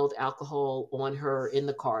smelled alcohol on her in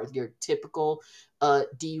the car. Your typical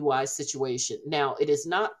DUI situation. Now, it is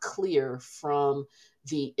not clear from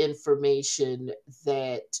the information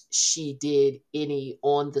that she did any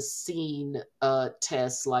on the scene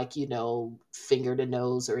tests, like, finger to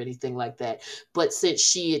nose or anything like that. But since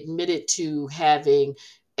she admitted to having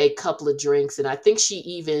a couple of drinks, and I think she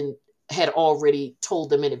even had already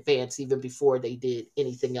told them in advance, even before they did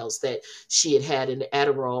anything else, that she had had an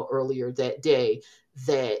Adderall earlier that day,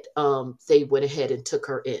 that they went ahead and took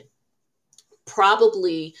her in.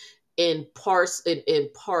 Probably in part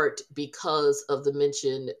because of the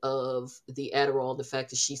mention of the Adderall and the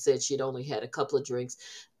fact that she said she'd only had a couple of drinks.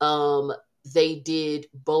 They did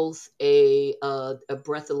both a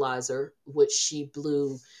breathalyzer, which she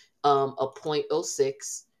blew a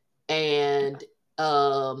 .06, and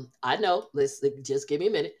I know, let's just give me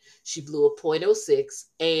a minute. She blew a .06,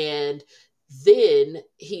 and then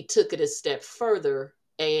he took it a step further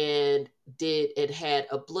and had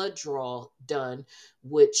a blood draw done,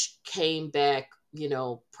 which came back,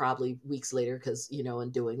 probably weeks later, because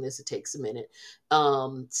in doing this it takes a minute.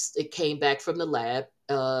 It came back from the lab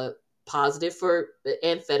positive for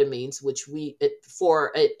amphetamines, which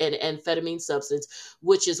for an amphetamine substance,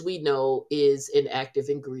 which, as we know, is an active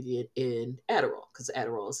ingredient in Adderall, because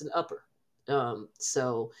Adderall is an upper.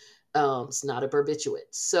 So it's not a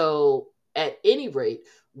barbiturate. So at any rate,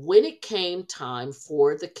 when it came time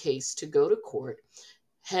for the case to go to court,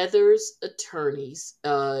 Heather's attorneys,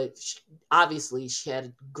 obviously she had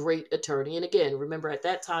a great attorney. And again, remember, at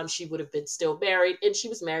that time she would have been still married, and she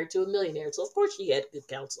was married to a millionaire. So of course she had good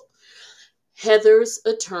counsel. Heather's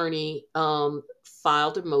attorney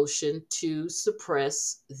filed a motion to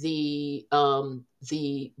suppress the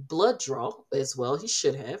blood draw as well. He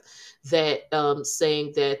should have, that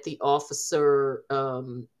saying that the officer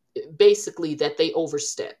basically that they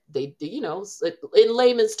overstepped. They, in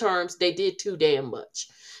layman's terms, they did too damn much,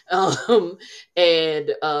 um,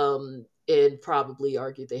 and probably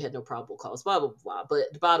argued they had no probable cause. Blah blah blah.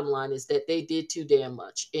 But the bottom line is that they did too damn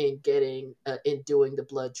much in doing the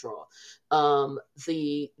blood draw.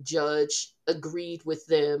 The judge agreed with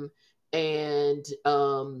them, and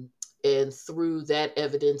threw that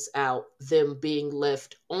evidence out, them being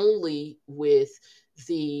left only with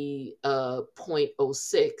the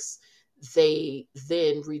 .06. They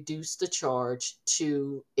then reduced the charge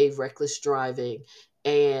to a reckless driving,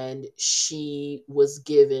 and she was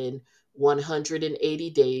given 180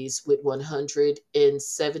 days with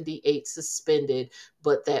 178 suspended,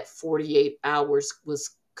 but that 48 hours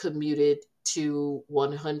was commuted to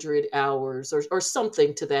 100 hours, or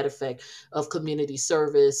something to that effect, of community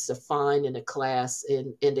service, a fine, and a class.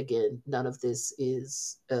 And again, none of this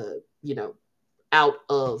is out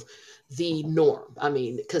of the norm. I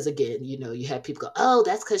mean, because again, you have people go, oh,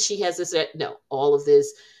 that's because she has this. No, all of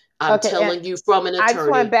this, I'm telling you from an attorney, I just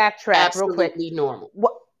want to backtrack real quick. Absolutely normal.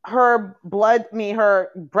 What, her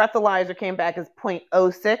breathalyzer came back as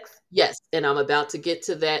 .06? Yes, and I'm about to get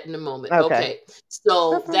to that in a moment. Okay.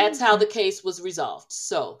 So that's how the case was resolved.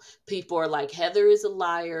 So people are like, Heather is a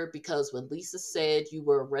liar, because when Lisa said you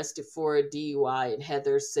were arrested for a DUI, and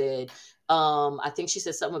Heather said, I think she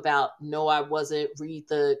said something about, no, I wasn't, read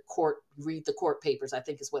the court papers, I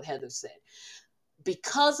think is what Heather said.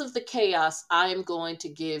 Because of the chaos, I am going to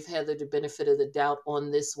give Heather the benefit of the doubt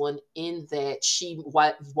on this one, in that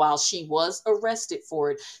while she was arrested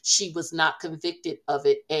for it, she was not convicted of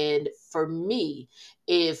it. And for me,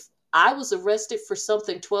 if I was arrested for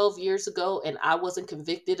something 12 years ago and I wasn't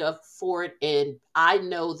convicted for it, and I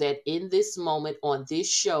know that in this moment on this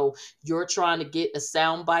show, you're trying to get a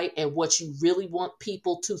soundbite, and what you really want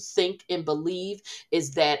people to think and believe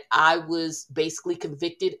is that I was basically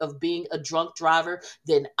convicted of being a drunk driver,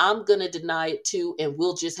 then I'm going to deny it too. And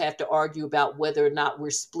we'll just have to argue about whether or not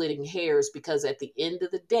we're splitting hairs, because at the end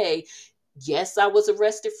of the day, yes, I was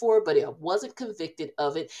arrested for it, but I wasn't convicted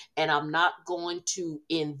of it. And I'm not going to,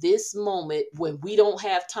 in this moment, when we don't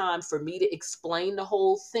have time for me to explain the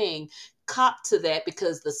whole thing, cop to that,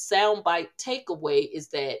 because the soundbite takeaway is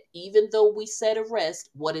that even though we said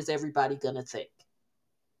arrest, what is everybody going to think?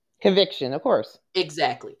 Conviction, of course.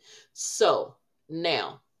 Exactly. So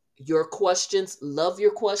now, your questions, love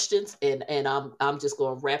your questions, and I'm just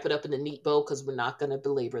going to wrap it up in a neat bow, because we're not going to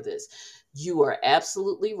belabor this. You are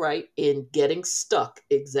absolutely right in getting stuck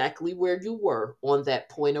exactly where you were on that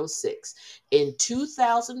point oh 0.06. In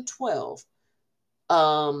 2012,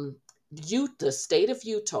 um, the state of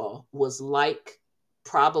Utah was like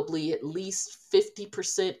probably at least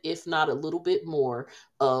 50%, if not a little bit more,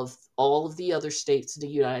 of all of the other states in the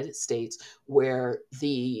United States where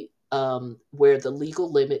the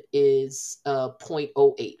legal limit is point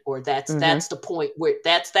oh 0.08, or Mm-hmm. that's the point where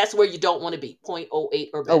that's where you don't want to be, point oh 0.08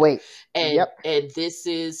 or Oh, better. wait. and Yep. and this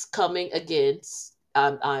is coming against,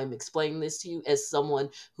 I'm explaining this to you as someone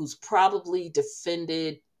who's probably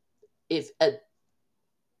defended, if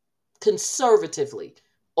conservatively,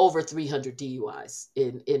 over 300 DUIs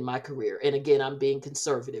in my career. And again, I'm being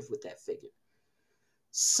conservative with that figure.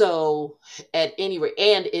 So, at any rate,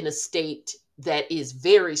 and in a state that is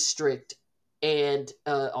very strict and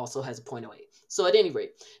also has a point oh 0.08. So, at any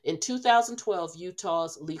rate, in 2012,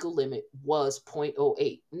 Utah's legal limit was point oh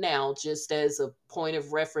 0.08. Now, just as a point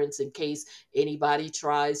of reference, in case anybody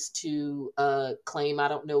tries to claim I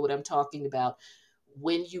don't know what I'm talking about,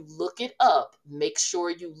 when you look it up, make sure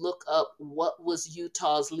you look up what was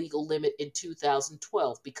Utah's legal limit in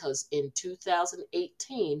 2012, because in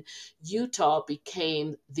 2018, Utah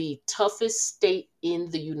became the toughest state in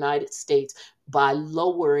the United States by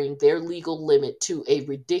lowering their legal limit to a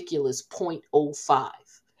ridiculous point oh 0.05.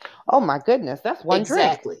 Oh my goodness, that's one drink.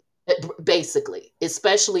 Exactly. Basically,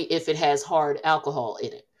 especially if it has hard alcohol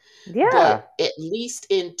in it. Yeah. But at least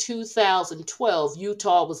in 2012,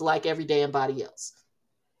 Utah was like every damn body else,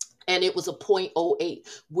 and it was a point oh 0.08,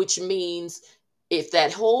 which means if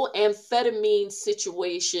that whole amphetamine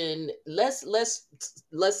situation, let's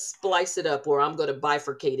splice it up, or I'm going to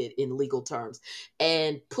bifurcate it in legal terms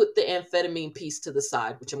and put the amphetamine piece to the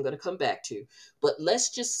side, which I'm going to come back to, but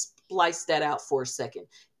let's just splice that out for a second.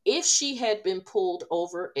 If she had been pulled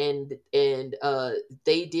over and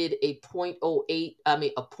they did a point oh 0.08, I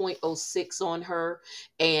mean a point oh 0.06 on her,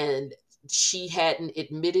 and she hadn't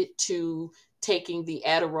admitted to taking the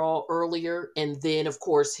Adderall earlier, and then, of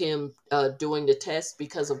course, him doing the test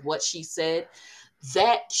because of what she said,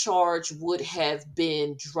 that charge would have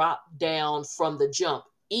been dropped down from the jump.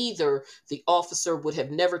 Either the officer would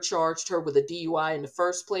have never charged her with a DUI in the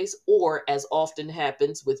first place, or, as often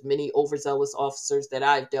happens with many overzealous officers that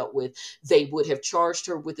I've dealt with, they would have charged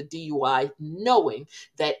her with a DUI knowing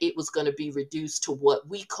that it was going to be reduced to what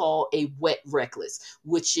we call a wet reckless,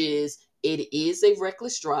 which is, it is a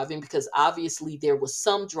reckless driving because obviously there was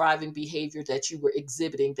some driving behavior that you were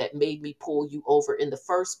exhibiting that made me pull you over in the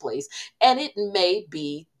first place. And it may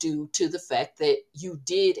be due to the fact that you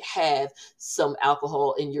did have some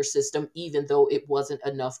alcohol in your system, even though it wasn't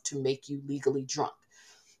enough to make you legally drunk.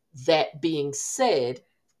 That being said,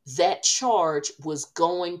 that charge was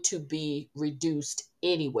going to be reduced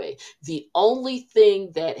anyway. The only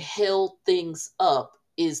thing that held things up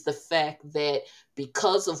is the fact that,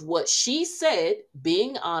 because of what she said,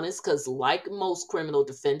 being honest, because like most criminal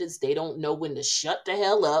defendants, they don't know when to shut the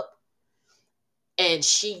hell up, and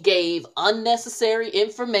she gave unnecessary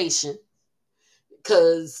information.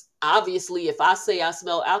 Because obviously, if I say I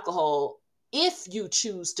smell alcohol, if you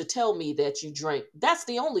choose to tell me that you drink, that's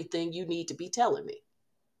the only thing you need to be telling me,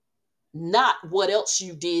 not what else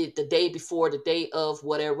you did the day before, the day of,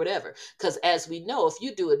 whatever, whatever. Because as we know, if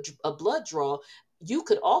you do a blood draw, you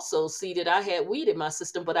could also see that I had weed in my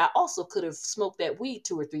system, but I also could have smoked that weed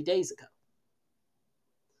 2 or 3 days ago.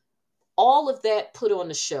 All of that put on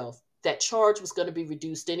the shelf. That charge was going to be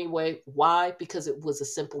reduced anyway. Why? Because it was a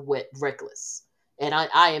simple wet reckless. And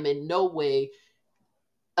I am in no way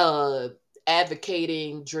uh,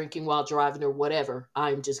 advocating drinking while driving or whatever.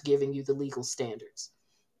 I'm just giving you the legal standards.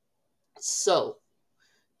 So,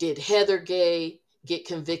 did Heather Gay get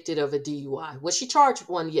convicted of a DUI? Was she charged with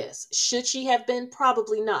one? Yes. Should she have been?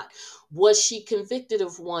 Probably not. Was she convicted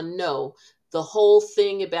of one? No. The whole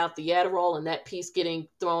thing about the Adderall and that piece getting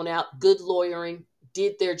thrown out, good lawyering,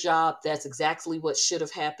 did their job. That's exactly what should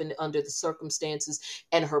have happened under the circumstances.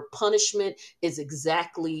 And her punishment is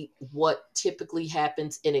exactly what typically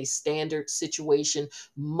happens in a standard situation.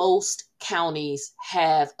 Most counties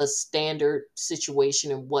have a standard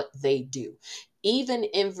situation in what they do. Even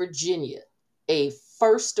in Virginia, a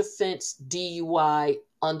first offense DUI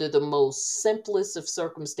under the most simplest of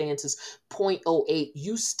circumstances, point oh 0.08,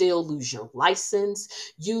 you still lose your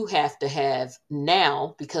license. You have to have,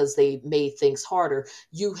 now, because they made things harder,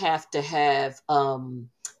 you have to have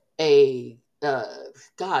a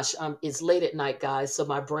gosh, it's late at night, guys, so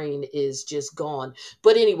my brain is just gone.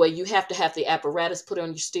 But anyway, you have to have the apparatus put on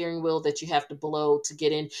your steering wheel that you have to blow to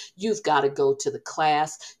get in. You've got to go to the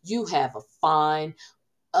class. You have a fine.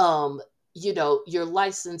 Um, your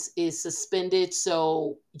license is suspended,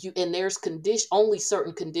 so there's only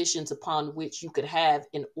certain conditions upon which you could have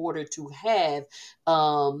in order to have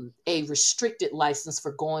a restricted license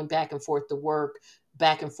for going back and forth to work,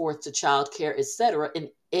 back and forth to childcare, etc.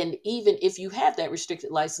 And even if you have that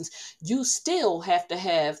restricted license, you still have to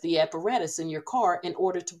have the apparatus in your car in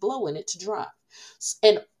order to blow in it to drive.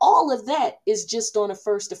 And all of that is just on a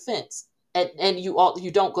first offense. And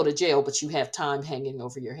you don't go to jail, but you have time hanging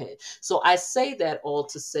over your head. So I say that all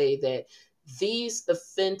to say that these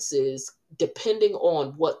offenses, depending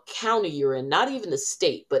on what county you're in, not even the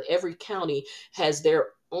state, but every county has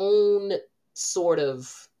their own sort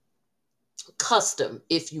of custom,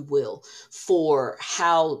 if you will, for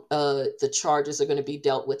how the charges are going to be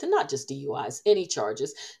dealt with, and not just DUIs, any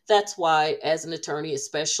charges. That's why, as an attorney,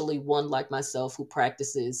 especially one like myself who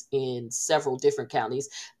practices in several different counties,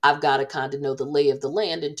 I've got to kind of know the lay of the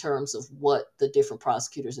land in terms of what the different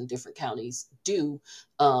prosecutors in different counties do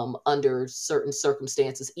under certain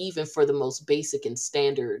circumstances, even for the most basic and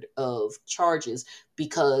standard of charges,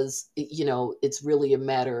 because it's really a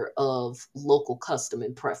matter of local custom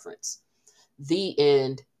and preference. The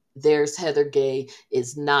end. There's Heather Gay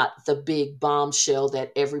is not the big bombshell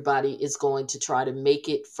that everybody is going to try to make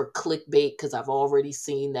it for clickbait, because I've already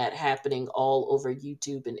seen that happening all over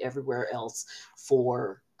YouTube and everywhere else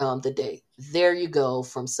for the day. There you go,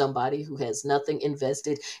 from somebody who has nothing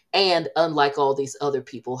invested and, unlike all these other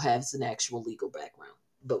people, has an actual legal background.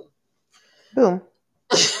 Boom. Boom.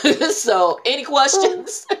 So, any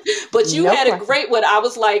questions? But you No had a question. great one. I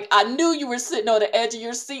was like, I knew you were sitting on the edge of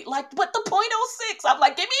your seat, like, what the .06? I'm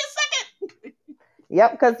like, give me a second.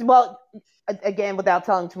 Yep, because, well, again, without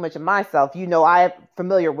telling too much of myself, I'm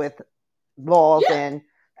familiar with laws Yeah, and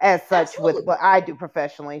as such with absolutely. what I do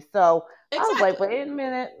professionally. So I was like, Exactly. wait a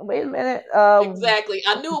minute, wait a minute. Exactly.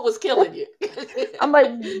 I knew it was killing you. I'm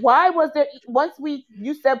like, why was there, once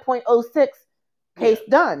you said .06, Yeah. case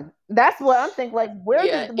done. That's what I'm thinking. Like, where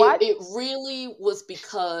Yeah, did, it, why? it really was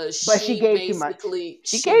because But she she gave too much. basically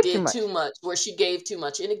She she gave too did too much. much, where she gave too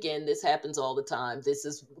much. And again, this happens all the time. This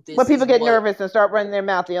is But this people is get what nervous and start running their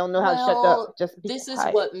mouth. They don't know how to shut up. Well, Just be this is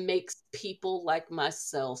quiet. what makes people like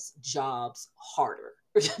myself's jobs harder.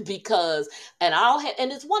 Because and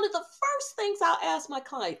it's one of the first things I'll ask my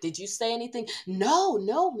client, did you say anything? No,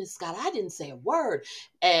 Miss Scott, I didn't say a word.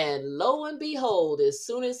 And lo and behold, as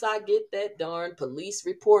soon as I get that darn police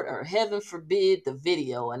report, or heaven forbid the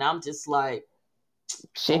video, and I'm just like, for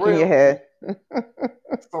Shaking your real, head.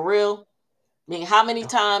 for real. I mean, how many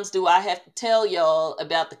times do I have to tell y'all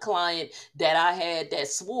about the client that I had that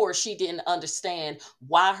swore she didn't understand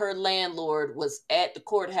why her landlord was at the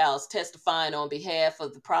courthouse testifying on behalf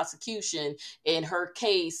of the prosecution in her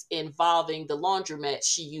case involving the laundromat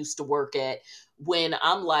she used to work at, when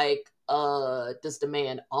I'm like, does the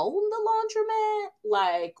man own the laundromat?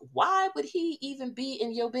 Like, why would he even be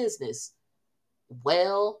in your business?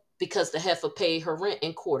 Well, because the heifer paid her rent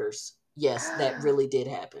in quarters. Yes, that really did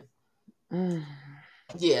happen. Mm.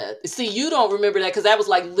 Yeah. See, you don't remember that because that was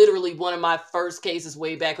like literally one of my first cases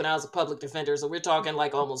way back when I was a public defender. So we're talking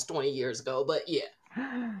like almost 20 years ago. But yeah.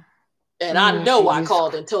 And I Oh, know I Jesus.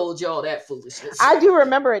 called and told y'all that foolishness. I do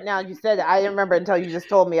remember it now. You said it. I didn't remember until you just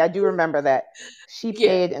told me. I do remember that she Yeah.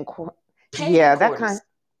 paid and Paid in yeah, that kind quarters.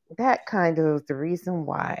 that kind of the reason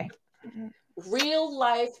why. Real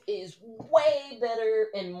life is way better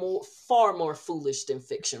and far more foolish than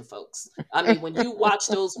fiction, folks. I mean, when you watch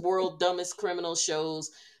those world dumbest criminal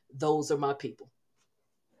shows, those are my people.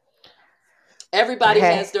 Everybody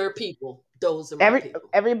Hey, has their people. Those are my people.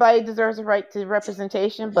 everybody deserves a right to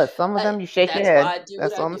representation, but some of them you shake your That's head. why I do what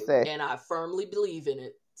That's I all I'm gonna do, say. and I firmly believe in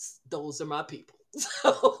it. Those are my people.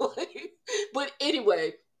 So, but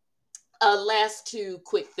anyway, last two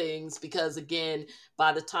quick things, because again,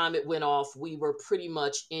 by the time it went off, we were pretty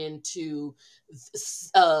much into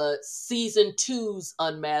season two's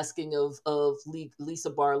unmasking of Lisa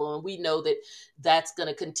Barlow, and we know that that's going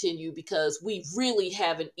to continue because we really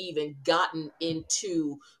haven't even gotten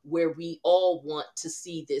into where we all want to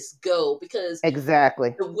see this go, because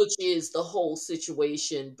Exactly. which is the whole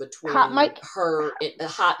situation Hot between mic. her and the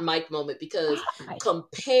hot mic moment, because Hot mic.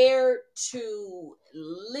 compared to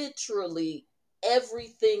literally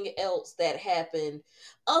everything else that happened,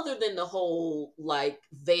 other than the whole like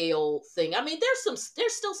veil thing, I mean, there's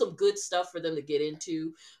still some good stuff for them to get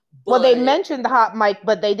into, Well, they but mentioned the hot mic,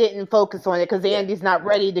 but they didn't focus on it because yeah. Andy's not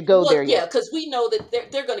ready to go Well, there yeah, yet. because we know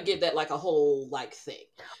that they're going to give that like a whole like thing,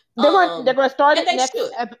 They're going to start and it they next.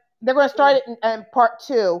 should. They're going to start it in part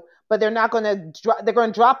 2, but they're not going to. They're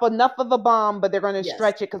going to drop enough of a bomb, but they're going to Yes,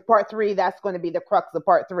 stretch it because part 3. That's going to be the crux of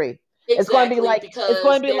part 3. It's going to be exactly, like it's going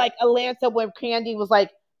because to be they're like Atlanta when Candy was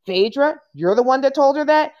like, Phaedra, you're the one that told her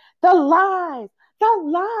that? The lies, the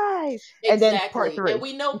lies. And then part Exactly. And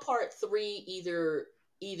three. we know part three either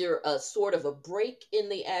a sort of a break in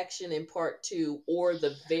the action in part two or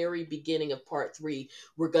the very beginning of part three,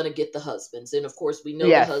 we're gonna get the husbands. And of course we know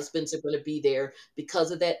the Yes. husbands are gonna be there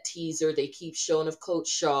because of that teaser. They keep showing of Coach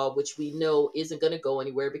Shaw, which we know isn't gonna go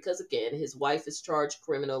anywhere because again, his wife is charged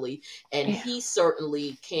criminally and Yeah. he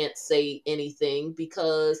certainly can't say anything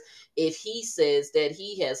because if he says that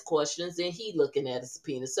he has questions, then he looking at a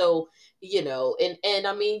subpoena. So and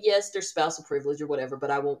I mean, yes, there's spousal privilege or whatever,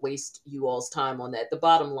 but I won't waste you all's time on that. The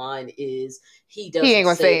bottom line is He ain't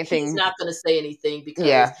gonna say he's anything. not going to say anything because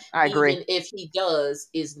Yeah, I agree. even if he does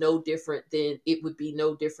is no different than it would be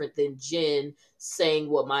no different than Jen saying,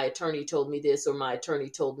 well, my attorney told me this or my attorney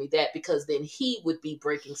told me that, because then he would be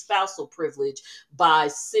breaking spousal privilege by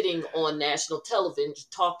sitting on national television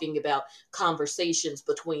talking about conversations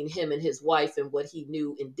between him and his wife and what he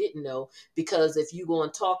knew and didn't know. Because if you go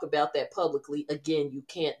and talk about that publicly, again, you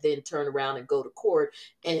can't then turn around and go to court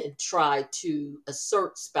and try to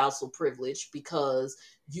assert spousal privilege because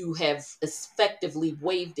you have effectively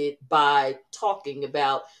waived it by talking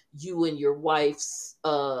about you and your wife's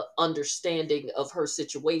understanding of her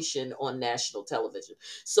situation on national television.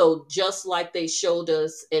 So just like they showed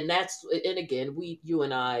us, and again, you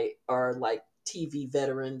and I are like TV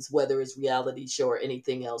veterans, whether it's reality show or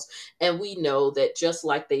anything else. And we know that just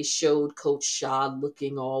like they showed Coach Shaw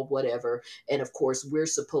looking all whatever, and of course, we're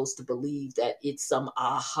supposed to believe that it's some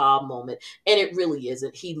aha moment. And it really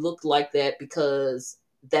isn't. He looked like that because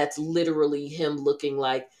that's literally him looking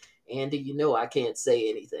like, Andy, I can't say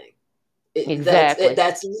anything. Exactly.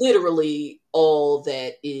 That's literally all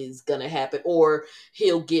that is gonna happen. Or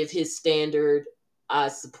he'll give his standard, I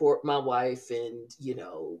support my wife, and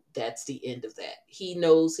that's the end of that. He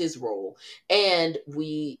knows his role. And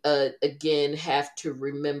we again have to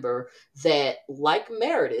remember that, like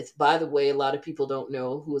Meredith, by the way, a lot of people don't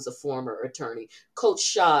know, who is a former attorney, Coach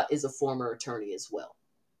Shaw is a former attorney as well.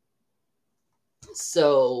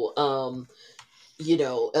 So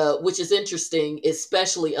which is interesting,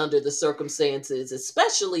 especially under the circumstances,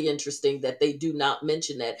 especially interesting that they do not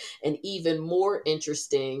mention that. And even more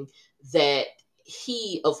interesting that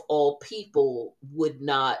he, of all people, would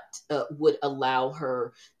allow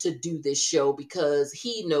her to do this show, because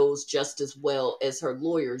he knows just as well as her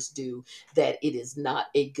lawyers do that it is not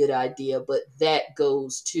a good idea. But that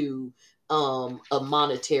goes to a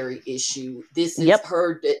monetary issue. This is Yep.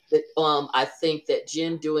 her I think that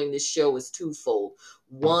Jen doing this show is twofold.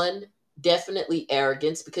 One, definitely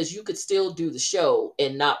arrogance, because you could still do the show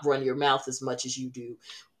and not run your mouth as much as you do.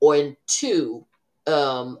 Or in two,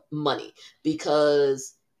 money,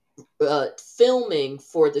 because filming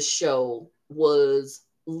for the show was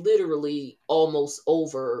literally almost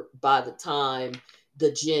over by the time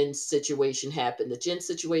the Jen situation happened. The Jen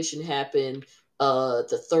situation happened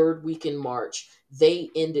the third week in March. They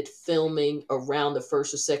ended filming around the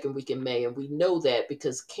first or second week in May. And we know that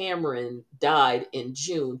because Cameron died in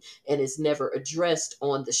June and is never addressed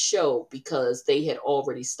on the show because they had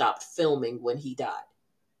already stopped filming when he died.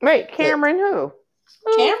 Wait, The Cameron who?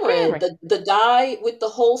 Who's Cameron, Cameron? the guy with the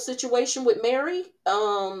whole situation with Mary,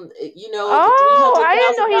 the three Oh, hundred I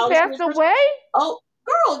didn't thousand know he dollars. passed away. Oh,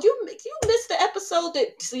 girl, you missed the episode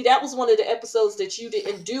that. See, that was one of the episodes that you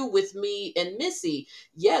didn't do with me and Missy.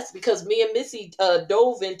 Yes, because me and Missy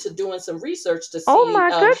dove into doing some research to Oh see my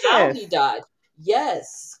how goodness. he died.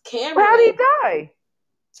 Yes, Well, how did Cameron. he die?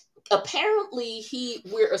 Apparently,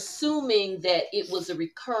 we're assuming that it was a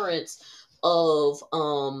recurrence of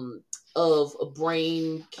a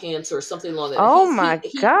brain cancer or something along that. Oh my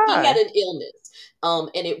He had God. an illness,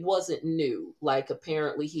 and it wasn't new. Like,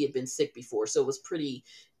 apparently he had been sick before, so it was pretty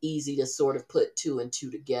easy to sort of put two and two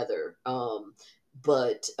together.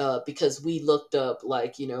 But because we looked up,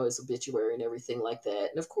 like, his obituary and everything like that,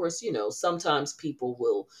 and of course, sometimes people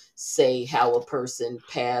will say how a person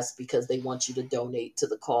passed because they want you to donate to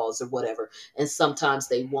the cause or whatever, and sometimes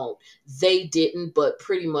they won't. They didn't, but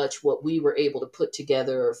pretty much what we were able to put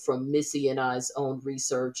together from Missy and I's own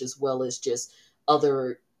research, as well as just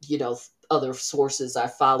other other sources I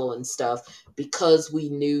follow and stuff, because we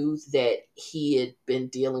knew that he had been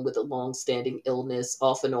dealing with a long-standing illness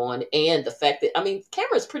off and on, and the fact that, I mean,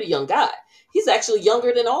 Cameron's a pretty young guy. He's actually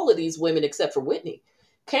younger than all of these women except for Whitney.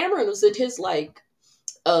 Cameron was in his like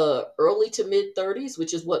early to mid 30s,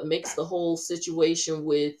 which is what makes the whole situation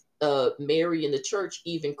with Mary and the church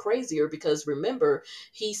even crazier, because remember,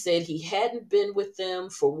 he said he hadn't been with them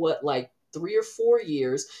for what, like 3 or 4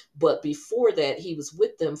 years, but before that he was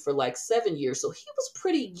with them for like 7 years. So he was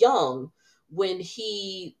pretty young when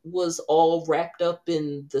he was all wrapped up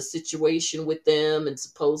in the situation with them and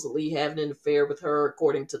supposedly having an affair with her,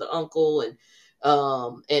 according to the uncle,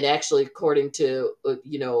 and actually according to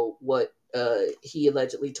what he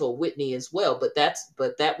allegedly told Whitney as well. But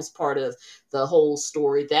that was part of the whole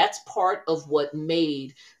story. That's part of what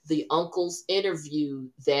made the uncle's interview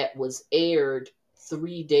that was aired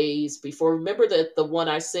 3 days before. Remember the one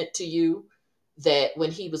I sent to you, that when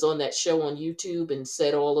he was on that show on YouTube and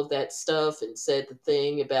said all of that stuff and said the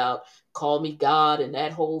thing about call me God and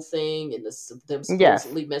that whole thing and them Yes.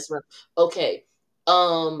 supposedly messing around. Okay.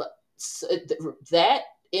 Um, that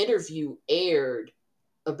interview aired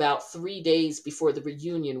about 3 days before the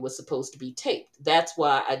reunion was supposed to be taped. That's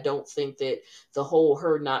why I don't think that the whole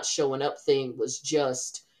her not showing up thing was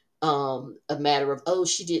just a matter of, oh,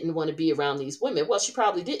 she didn't want to be around these women. Well, she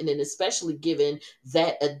probably didn't, and especially given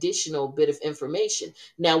that additional bit of information.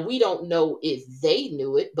 Now, we don't know if they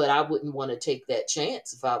knew it, but I wouldn't want to take that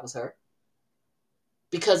chance if I was her,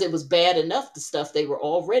 because it was bad enough, the stuff they were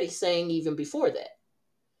already saying even before that.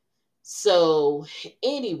 So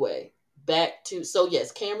anyway, back to, so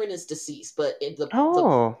yes, Cameron is deceased, but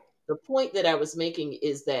Oh. the point that I was making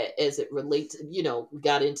is that as it relates, we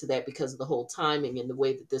got into that because of the whole timing and the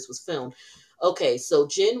way that this was filmed. Okay, so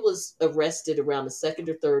Jen was arrested around the second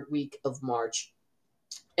or third week of March.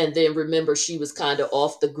 And then remember, she was kind of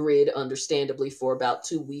off the grid, understandably, for about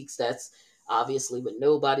 2 weeks. That's obviously when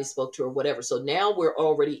nobody spoke to her, whatever. So now we're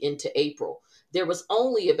already into April. There was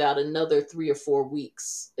only about another 3 or 4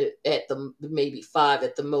 weeks, at the maybe 5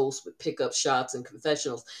 at the most, with pickup shots and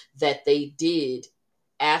confessionals that they did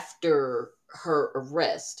after her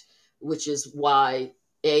arrest, which is why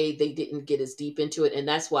they didn't get as deep into it. And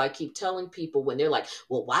that's why I keep telling people when they're like,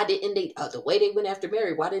 well, why didn't they, the way they went after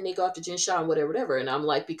Mary, why didn't they go after Jen Shah and whatever, and I'm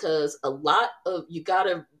like, because a lot of, you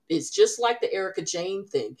gotta, it's just like the Erica Jane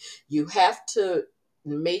thing. You have to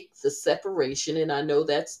make the separation, and I know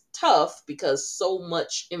that's tough because so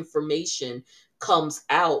much information comes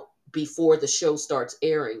out before the show starts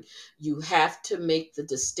airing. You have to make the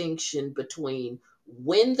distinction between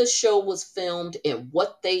when the show was filmed and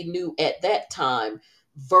what they knew at that time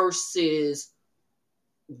versus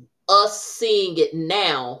us seeing it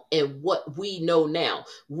now and what we know now.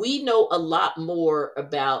 We know a lot more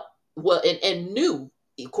about, well, and knew,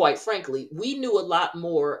 quite frankly, we knew a lot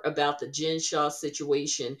more about the Jen Shah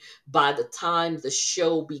situation by the time the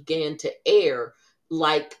show began to air,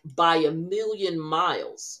 like by a million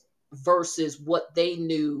miles, versus what they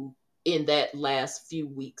knew in that last few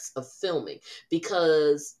weeks of filming.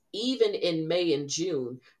 Because even in May and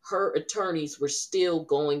June, her attorneys were still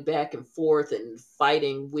going back and forth and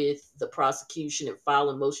fighting with the prosecution and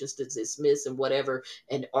filing motions to dismiss and whatever,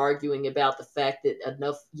 and arguing about the fact that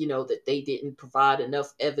enough, that they didn't provide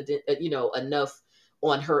enough evidence, enough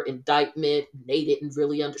on her indictment. They didn't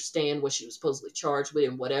really understand what she was supposedly charged with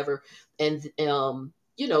and whatever. And,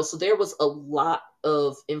 so there was a lot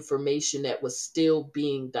of information that was still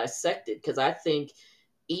being dissected, because I think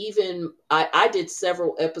even I did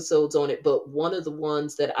several episodes on it, but one of the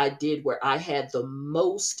ones that I did where I had the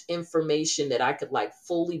most information that I could like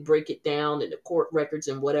fully break it down in the court records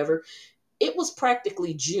and whatever, it was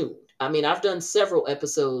practically June. I mean, I've done several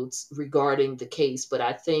episodes regarding the case, but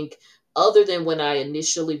I think other than when I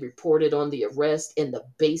initially reported on the arrest and the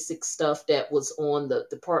basic stuff that was on the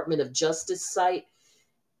Department of Justice site,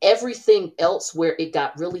 everything else where it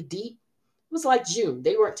got really deep was like June.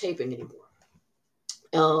 They weren't taping anymore.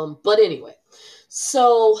 But anyway,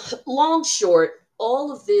 so long short,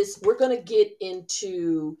 all of this, we're going to get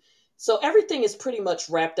into. So everything is pretty much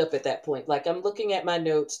wrapped up at that point. Like, I'm looking at my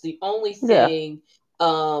notes. The only Yeah. thing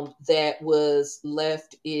that was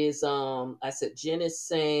left is, I said Jen is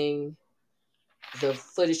saying the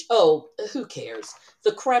footage. Oh, who cares?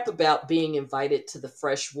 The crap about being invited to the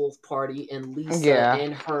Fresh Wolf party and Lisa Yeah.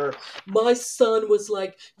 and her. My son was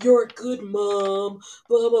like, "You're a good mom."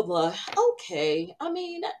 Blah blah blah. Okay, I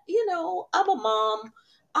mean, I'm a mom.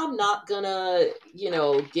 I'm not gonna,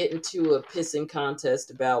 get into a pissing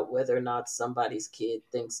contest about whether or not somebody's kid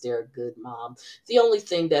thinks they're a good mom. The only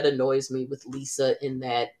thing that annoys me with Lisa in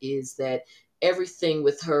that is that everything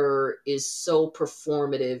with her is so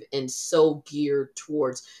performative and so geared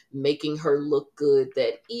towards making her look good,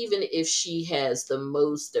 that even if she has the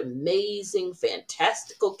most amazing,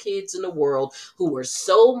 fantastical kids in the world who are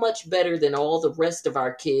so much better than all the rest of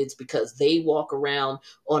our kids because they walk around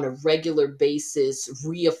on a regular basis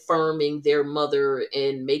reaffirming their mother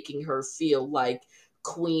and making her feel like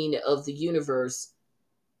queen of the universe,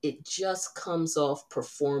 it just comes off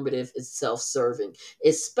performative and self-serving,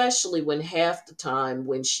 especially when half the time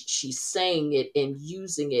when she's saying it and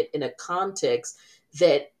using it in a context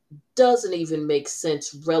that doesn't even make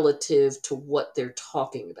sense relative to what they're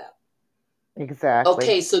talking about. Exactly.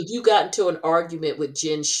 Okay, so you got into an argument with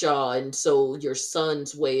Jen Shaw, and so your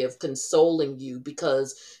son's way of consoling you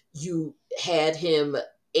because you had him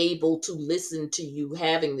able to listen to you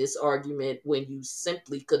having this argument when you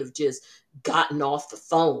simply could have just gotten off the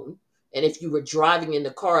phone. And if you were driving in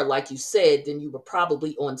the car, like you said, then you were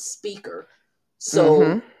probably on speaker. Mhm.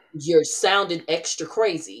 So you're sounding extra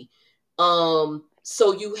crazy.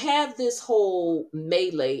 So you have this whole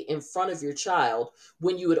melee in front of your child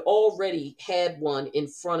when you had already had one in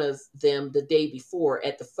front of them the day before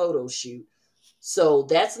at the photo shoot. So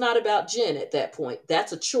that's not about Jen at that point.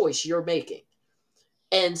 That's a choice you're making.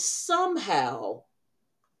 And somehow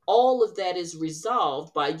all of that is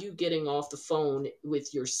resolved by you getting off the phone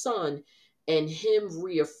with your son and him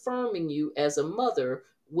reaffirming you as a mother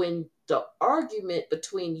when the argument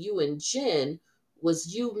between you and Jen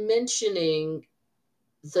was you mentioning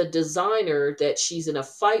the designer that she's in a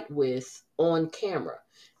fight with on camera.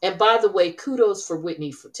 And by the way, kudos for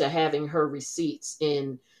Whitney to having her receipts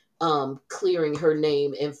in clearing her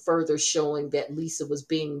name and further showing that Lisa was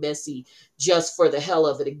being messy just for the hell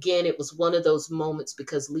of it. Again, it was one of those moments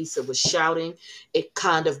because Lisa was shouting, it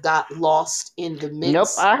kind of got lost in the Nope,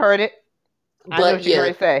 mix. I heard it. I know But what you're yeah,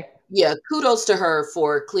 going to say. yeah, kudos to her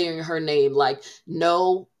for clearing her name. Like,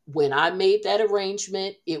 no, when I made that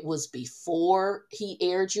arrangement, it was before he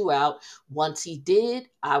aired you out. Once he did,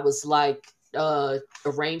 I was like,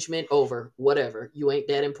 arrangement over, whatever. You ain't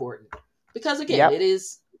that important. Because again, it Yep.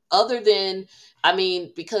 is other than, I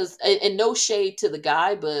mean, because, and no shade to the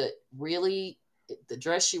guy, but really, the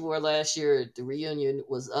dress she wore last year at the reunion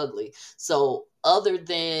was ugly. So, other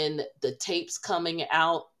than the tapes coming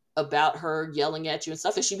out about her yelling at you and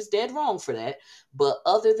stuff, and she was dead wrong for that. But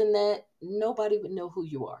other than that, nobody would know who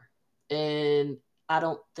you are. And I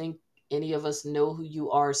don't think any of us know who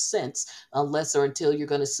you are since, unless or until you're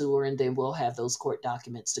going to sue her, and then we'll have those court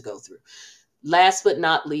documents to go through. Last but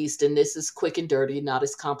not least, and this is quick and dirty, not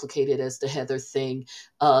as complicated as the Heather thing,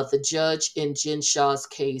 the judge in Jen Shaw's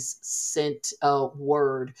case sent a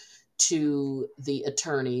word to the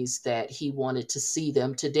attorneys that he wanted to see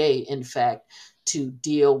them today, in fact, to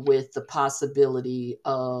deal with the possibility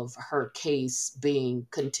of her case being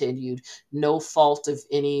continued. No fault of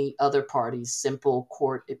any other parties, simple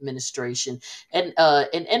court administration, and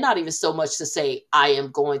not even so much to say I am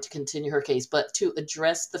going to continue her case, but to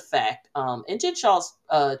address the fact. And Jen Shaw's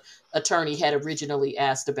attorney had originally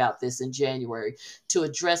asked about this in January to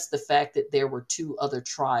address the fact that there were two other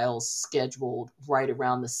trials scheduled right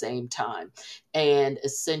around the same time, and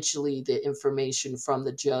essentially the information from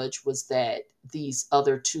the judge was that these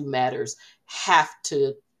other two matters have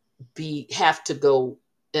to go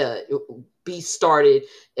uh, be started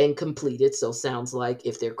and completed. So sounds like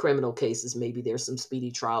if they're criminal cases, maybe there's some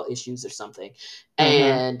speedy trial issues or something, Mhm.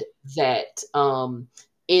 and that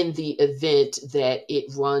in the event that it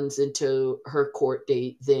runs into her court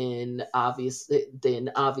date, then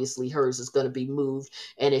obviously hers is going to be moved,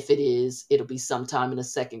 and if it is, it'll be sometime in the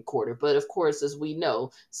second quarter. But of course, as we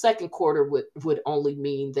know, second quarter would only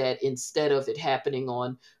mean that instead of it happening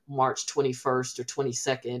on March 21st or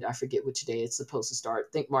 22nd, I forget which day it's supposed to start,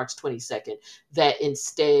 I think March 22nd, that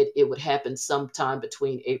instead it would happen sometime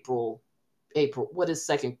between what is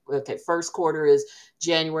second, okay, first quarter is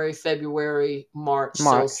January, February, March, so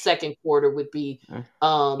March. second quarter would be Mm.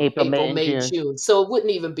 April, April, May, and May, June. June. So it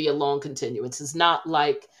wouldn't even be a long continuance. It's not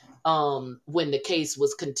like when the case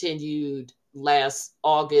was continued last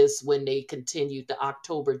August when they continued the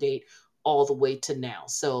October date all the way to now.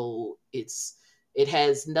 So it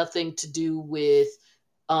has nothing to do with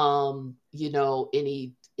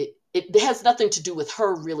any it has nothing to do with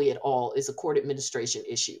her really at all. Is a court administration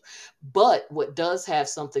issue. But what does have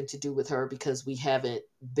something to do with her, because we haven't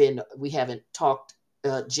talked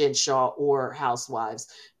Jen Shaw or Housewives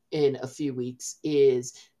in a few weeks,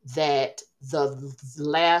 is that the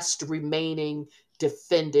last remaining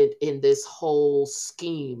defendant in this whole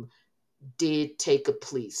scheme did take a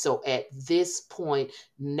plea. So at this point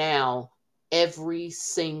now, every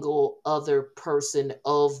single other person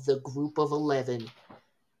of the group of 11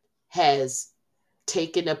 has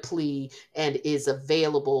taken a plea and is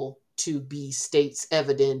available to be state's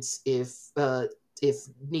evidence if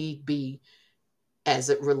need be, as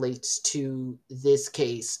it relates to this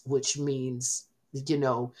case, which means, you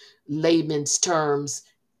know, layman's terms,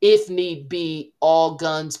 if need be, all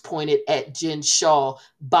guns pointed at Jen Shaw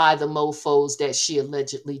by the mofos that she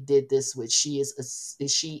allegedly did this with. She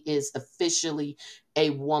is officially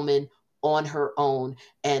a woman on her own.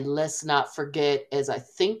 And let's not forget, as I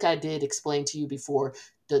think I did explain to you before,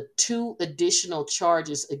 the 2 additional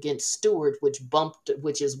charges against Stewart,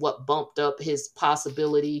 which is what bumped up his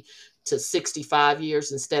possibility to 65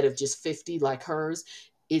 years instead of just 50 like hers,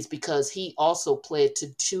 is because he also pled to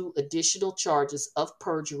 2 additional charges of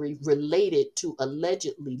perjury related to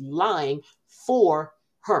allegedly lying for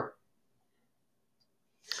her.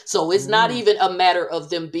 So it's not even a matter of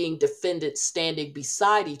them being defendants standing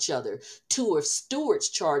beside each other. 2 of Stewart's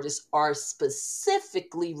charges are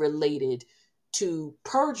specifically related to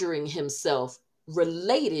perjuring himself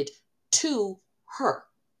related to her.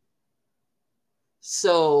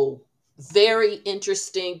 So very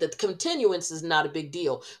interesting. The continuance is not a big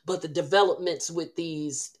deal, but the developments with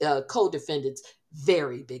these co-defendants,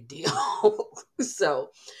 very big deal.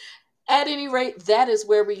 So at any rate, that is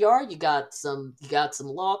where we are. You got some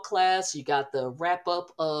law class, you got the wrap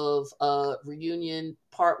up of reunion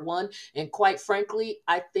part 1, and quite frankly,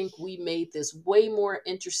 I think we made this way more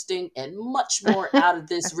interesting and much more out of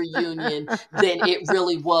this reunion than it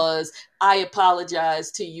really was. I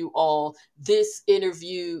apologize to you all. This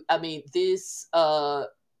interview, this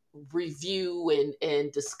review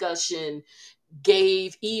and discussion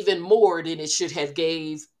gave even more than it should have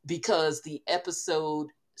gave, because the episode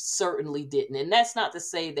certainly didn't. And that's not to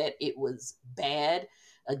say that it was bad.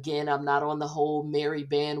 Again, I'm not on the whole Mary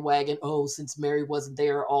bandwagon. Oh, since Mary wasn't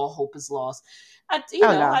there, all hope is lost. No.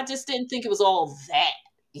 I just didn't think it was all that.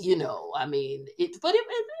 It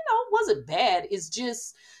wasn't bad. It's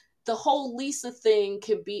just the whole Lisa thing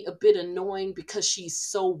can be a bit annoying because she's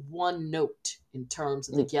so one note in terms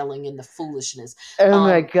of the yelling and the foolishness. Oh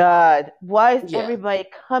my God. Why is Yeah. everybody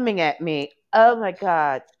coming at me? Oh my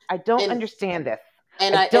God. I don't understand this.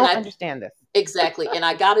 I don't understand this. Exactly. And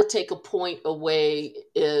I got to take a point away,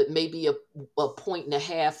 maybe a point and a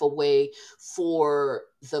half away, for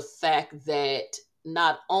the fact that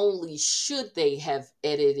not only should they have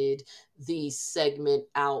edited the segment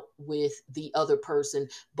out with the other person,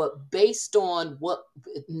 but based on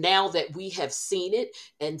now that we have seen it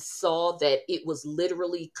and saw that it was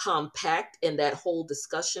literally compact and that whole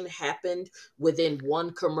discussion happened within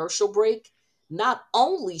one commercial break, not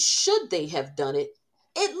only should they have done it,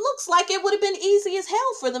 it looks like it would have been easy as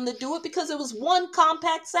hell for them to do it, because it was one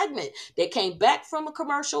compact segment. They came back from a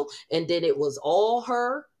commercial, and then it was all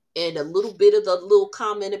her and a little bit of the little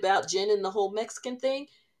comment about Jen and the whole Mexican thing.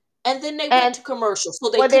 And then they went to commercial. So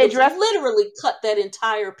they could have literally cut that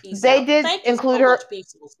entire piece out. Did Thank include you so her. much,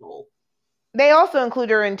 Peaceful Soul. They also include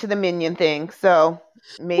her into the Minion thing, so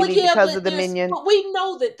maybe because of the Minion. But we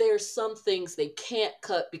know that there's some things they can't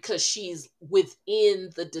cut because she's within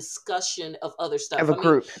the discussion of other stuff. Of a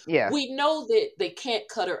group, yeah. We know that they can't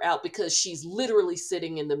cut her out because she's literally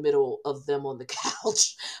sitting in the middle of them on the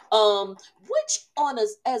couch. Which,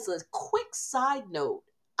 as a quick side note,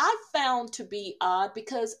 I found to be odd,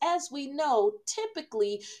 because as we know,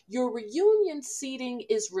 typically your reunion seating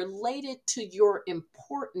is related to your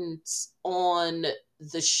importance on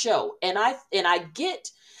the show. And I get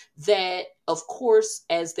that, of course,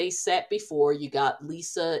 as they sat before, you got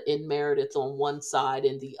Lisa and Meredith on one side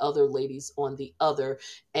and the other ladies on the other.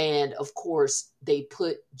 And of course, they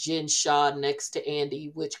put Jen Shah next to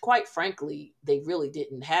Andy, which quite frankly, they really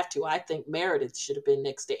didn't have to. I think Meredith should have been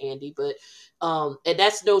next to Andy, but and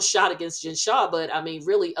that's no shot against Jen Shah, but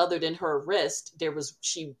really, other than her arrest, there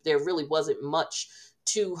really wasn't much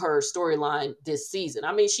to her storyline this season.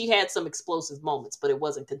 She had some explosive moments, but it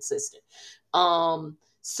wasn't consistent.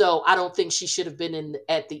 So I don't think she should have been in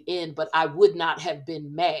at the end, but I would not have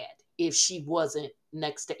been mad if she wasn't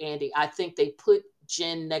next to Andy. I think they put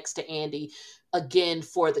Jen next to Andy again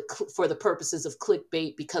for the purposes of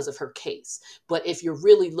clickbait because of her case. But if you're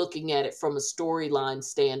really looking at it from a storyline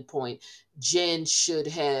standpoint, Jen should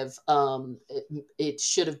have it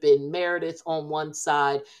should have been Meredith on one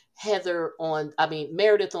side,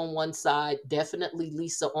 Meredith on one side, definitely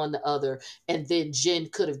Lisa on the other, and then Jen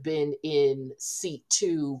could have been in seat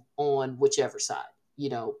 2 on whichever side,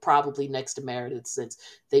 probably next to Meredith, since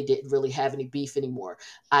they didn't really have any beef anymore.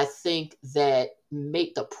 I think that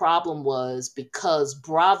the problem was because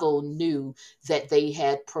Bravo knew that they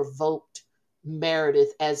had provoked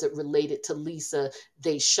Meredith as it related to Lisa,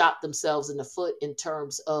 they shot themselves in the foot in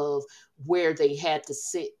terms of where they had to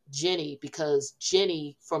sit Jenny, because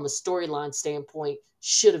Jenny, from a storyline standpoint,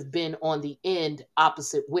 should have been on the end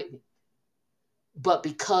opposite Whitney. But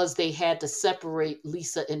because they had to separate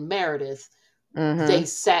Lisa and Meredith, they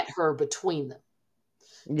sat her between them.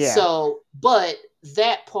 Yeah. So, but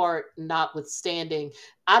that part notwithstanding,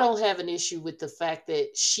 I don't have an issue with the fact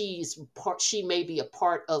that she may be a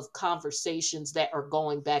part of conversations that are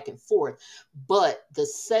going back and forth. But the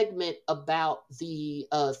segment about the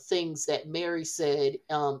things that Mary said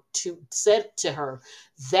to her,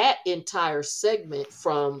 that entire segment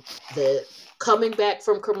from the coming back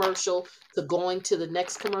from commercial to going to the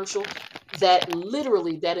next commercial, that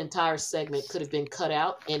entire segment could have been cut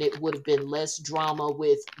out, and it would have been less drama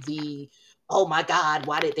with the oh my God,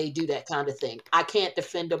 why did they do that kind of thing? I can't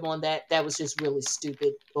defend them on that. That was just really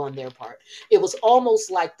stupid on their part. It was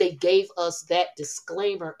almost like they gave us that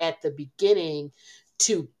disclaimer at the beginning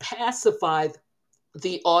to pacify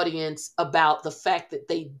the audience about the fact that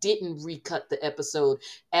they didn't recut the episode,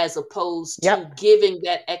 as opposed to Yep. giving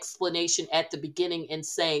that explanation at the beginning and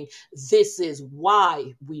saying, this is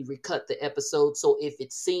why we recut the episode. So if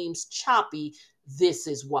it seems choppy, this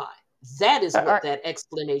is why. That is what Are, that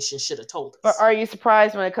explanation should have told but us. are you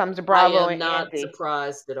surprised when it comes to I Bravo am and not Andy?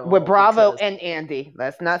 surprised at With all Bravo because, and Andy.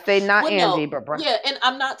 Let's not say not well, no, Andy, but yeah, and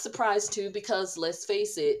I'm not surprised too because let's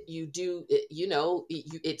face it,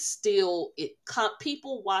 it's still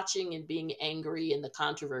people watching and being angry, and the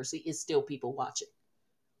controversy is still people watching.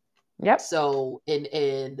 yep. So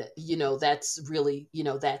and that's really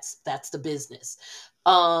that's the business.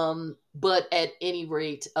 But at any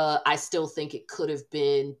rate, I still think it could have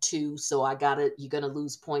been two, so you're gonna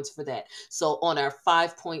lose points for that. So on our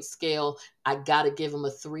 5 point scale, I gotta give them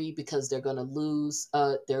a 3 because they're gonna lose.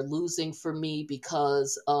 They're losing for me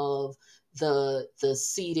because of the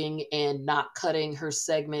seating and not cutting her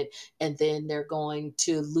segment, and then they're going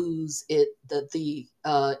to lose the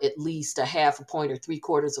at least a half a point or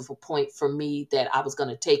 3/4 of a point from me that I was going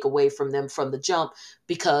to take away from them from the jump,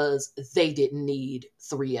 because they didn't need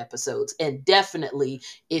 3 episodes, and definitely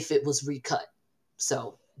if it was recut.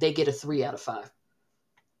 So they get a 3 out of 5.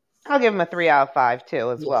 I'll give them a 3 out of 5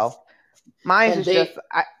 too, as Yes. well. Mine's And is just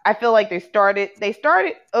I feel like they started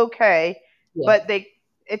okay, yeah, but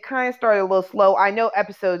it kind of started a little slow. I know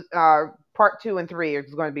episodes part 2 and 3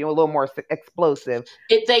 is going to be a little more explosive.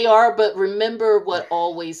 they are, but remember what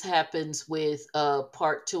always happens with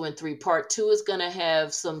part 2 and 3. Part 2 is going to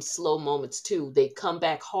have some slow moments too. They come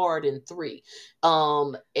back hard in 3.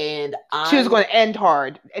 And Two's I'm going to end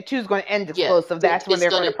hard. Two's going to end Yeah, explosive. That's when it's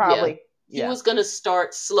they're going gonna to yeah. probably He yeah. was gonna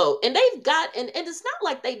start slow. And they've got and it's not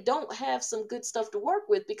like they don't have some good stuff to work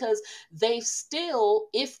with, because they still,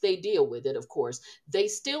 if they deal with it, of course, they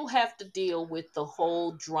still have to deal with the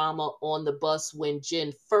whole drama on the bus when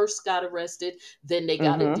Jen first got arrested. Then they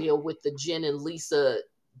gotta Mm-hmm. deal with the Jen and Lisa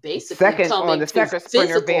basically Second on coming the to second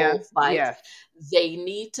Sprinter physical van. fight. Yes. They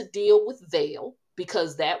need to deal with Vale,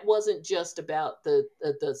 because that wasn't just about the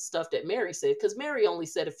stuff that Mary said, because Mary only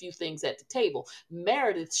said a few things at the table.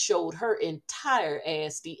 Meredith showed her entire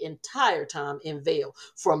ass the entire time in Vale,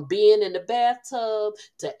 from being in the bathtub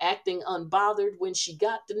to acting unbothered when she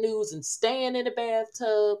got the news and staying in the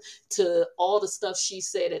bathtub, to all the stuff she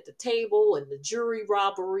said at the table and the jury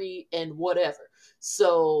robbery and whatever.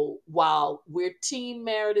 So while we're team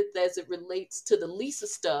Meredith as it relates to the Lisa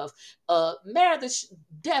stuff, Meredith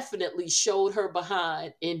definitely showed her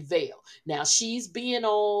behind in Vale. Now she's being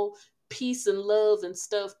all peace and love and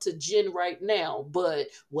stuff to Jen right now, but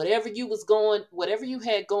whatever you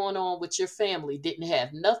had going on with your family didn't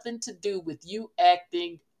have nothing to do with you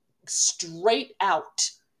acting straight out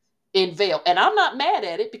in Vale. And I'm not mad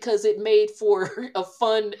at it, because it made for a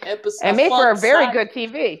fun episode, a And made for fun a very side. good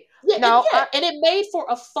TV. Yeah, No, and it made for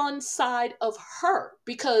a fun side of her,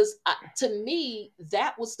 because to me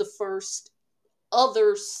that was the first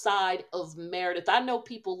other side of Meredith. I know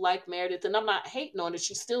people like Meredith, and I'm not hating on her.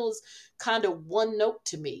 She still is kind of one note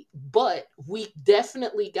to me, but we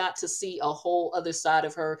definitely got to see a whole other side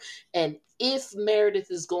of her. And if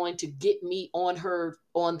Meredith is going to get me on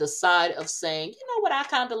the side of saying, you know what, I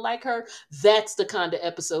kind of like her, that's the kind of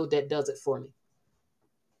episode that does it for me.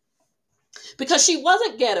 Because she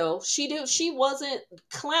wasn't ghetto, she wasn't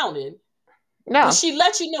clowning, but no. she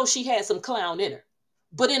let you know she had some clown in her,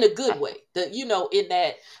 but in a good way. In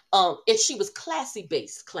that if she was classy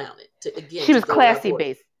based clowning, to again She to was go with our classy boy,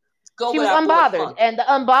 based. go She with was our boy unbothered, Funky. and the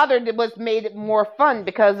unbothered was made it more fun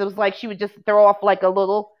because it was like she would just throw off like a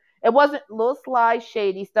little. It wasn't little sly,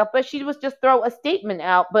 shady stuff, but she was just throw a statement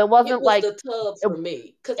out. But it It wasn't was like the tub it. for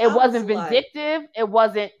me, because It I was wasn't like, vindictive. It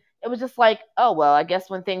wasn't. It was just like, oh well, I guess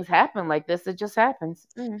when things happen like this, it just happens.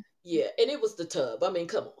 Mm. yeah, and it was the tub. I mean,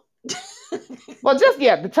 come on. Well, just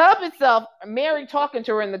yeah, the tub itself. Mary talking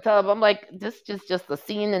to her in the tub. I'm like, this just a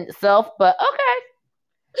scene in itself, but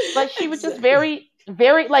okay. But she was just Exactly. very,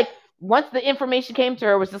 very like once the information came to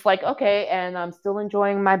her, it was just like, okay, and I'm still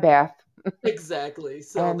enjoying my bath. Exactly.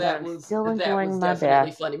 So And I'm still that was enjoying my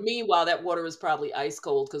definitely bath. funny. Meanwhile, that water was probably ice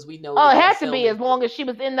cold because we know Oh, that it they're had to be filming. as long as she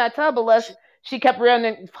was in that tub, unless she kept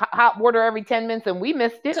running hot water every 10 minutes and we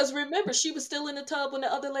missed it. Because remember, she was still in the tub when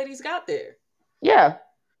the other ladies got there. Yeah.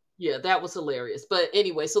 Yeah, that was hilarious. But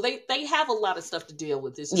anyway, so they have a lot of stuff to deal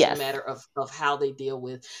with. It's just a Yes. matter of how they deal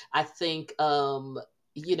with. I think some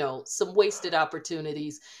wasted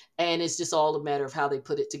opportunities, and it's just all a matter of how they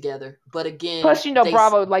put it together. But again, Plus,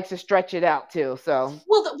 Bravo likes to stretch it out too. So,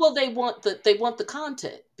 they want the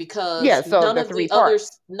content yeah, because so the three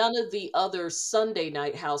parts. none of the other Sunday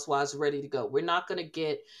night housewives are ready to go. We're not going to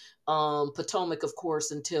get Potomac, of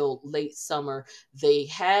course, until late summer. They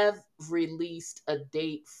have released a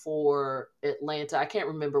date for Atlanta. I can't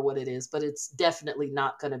remember what it is, but it's definitely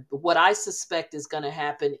not going to. What I suspect is going to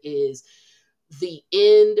happen is the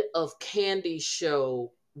end of Candy's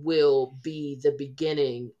show will be the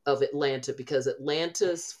beginning of Atlanta because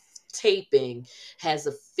Atlanta's taping has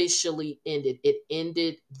officially ended. It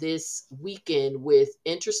ended this weekend with,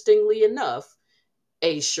 interestingly enough,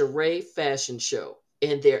 a Sheree fashion show.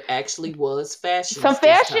 And there actually was Some fashions this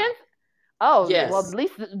time. fashions? Oh, well, at Yes,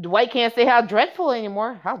 least Dwight can't say how dreadful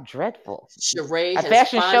anymore. How dreadful. Sheree A has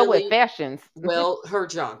fashion show with finally, fashions. well, her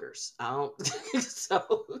joggers. I don't,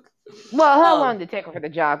 so, Well, how long um, did it take her for the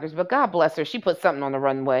joggers? But God bless her. She put something on the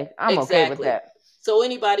runway. I'm okay with exactly. that. So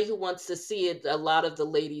anybody who wants to see it, a lot of the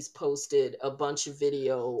ladies posted a bunch of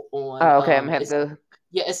video on Oh, okay, I'm gonna have to.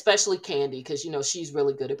 yeah, especially Candy because she's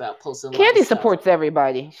really good about posting a lot of Candy stuff. supports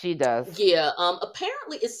everybody. She does. Yeah,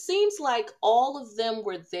 apparently it seems like all of them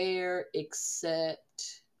were there except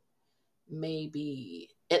maybe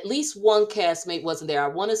at least one castmate wasn't there. I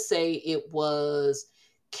want to say it was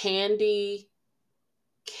Candy,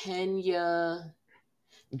 Kenya,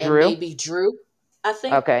 and Drew. maybe Drew, I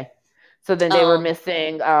think. Okay. So then they were Um,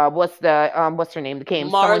 missing. What's her name? The came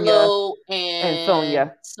Sonia Marlo and and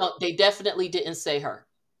Sonia. so they definitely didn't say her.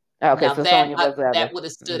 Okay, Now so Sonia was the that other. would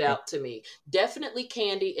have stood Okay, out to me. Definitely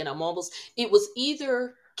Candy, and it was either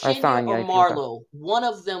or Kenya or Sonia. Okay. Marlo. One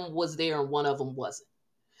of them was there and one of them wasn't.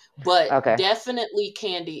 But Okay. definitely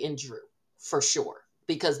Candy and Drew for sure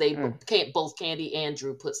because they Mm. can't both Candy and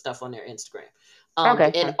Drew put stuff on their Instagram.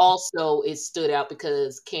 Okay. And also it stood out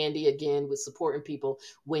because Candy again was supporting people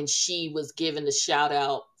when she was given the shout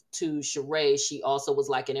out to Sheree. She also was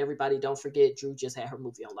like, and everybody don't forget Drew just had her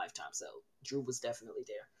movie on Lifetime, so Drew was definitely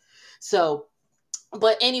there. So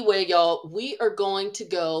but anyway, y'all, we are going to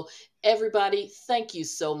go. Everybody, thank you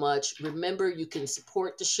so much. Remember, you can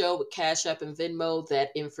support the show with Cash App and Venmo. That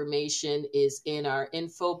information is in our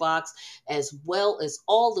info box, as well as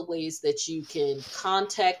all the ways that you can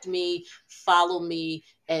contact me, follow me,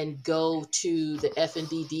 and go to the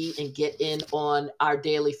FNDD and get in on our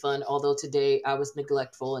daily fun. Although today I was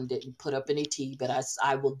neglectful and didn't put up any tea, but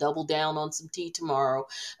I will double down on some tea tomorrow,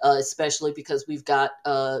 especially because we've got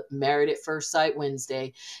Married at First Sight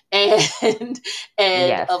Wednesday, and and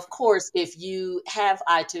Yes. of course, if you have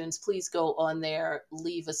iTunes, please go on there,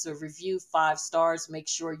 leave us a review, 5 stars. Make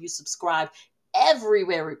sure you subscribe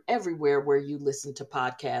everywhere where you listen to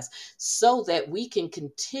podcasts so that we can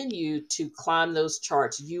continue to climb those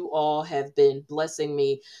charts. You all have been blessing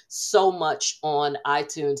me so much on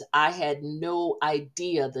iTunes. I had no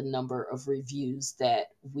idea the number of reviews that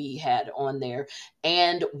we had on there,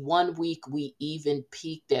 and one week we even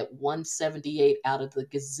peaked at 178 out of the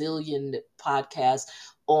gazillion podcasts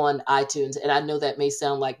on iTunes. And I know that may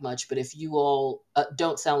sound like much, but if you all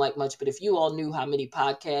don't sound like much, but if you all knew how many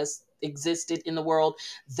podcasts existed in the world,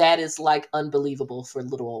 that is like unbelievable for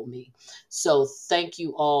little old me. So thank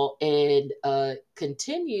you all, and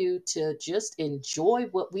continue to just enjoy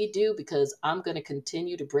what we do because I'm going to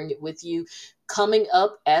continue to bring it with you. Coming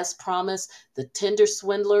up, as promised, the Tinder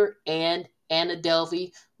Swindler and Anna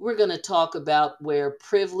Delvey. We're going to talk about where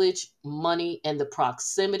privilege, money, and the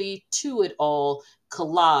proximity to it all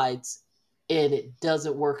collides, and it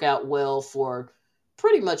doesn't work out well for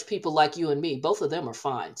pretty much people like you and me. Both of them are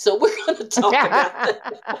fine. So we're going to talk about that.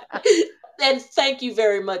 And thank you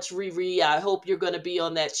very much, Riri. I hope you're going to be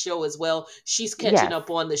on that show as well. She's catching Yes. up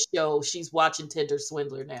on the show. She's watching Tinder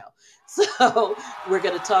Swindler now. So we're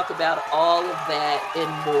going to talk about all of that and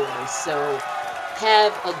more. So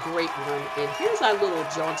have a great one. And here's our little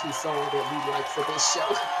jaunty song that we like for this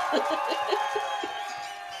show.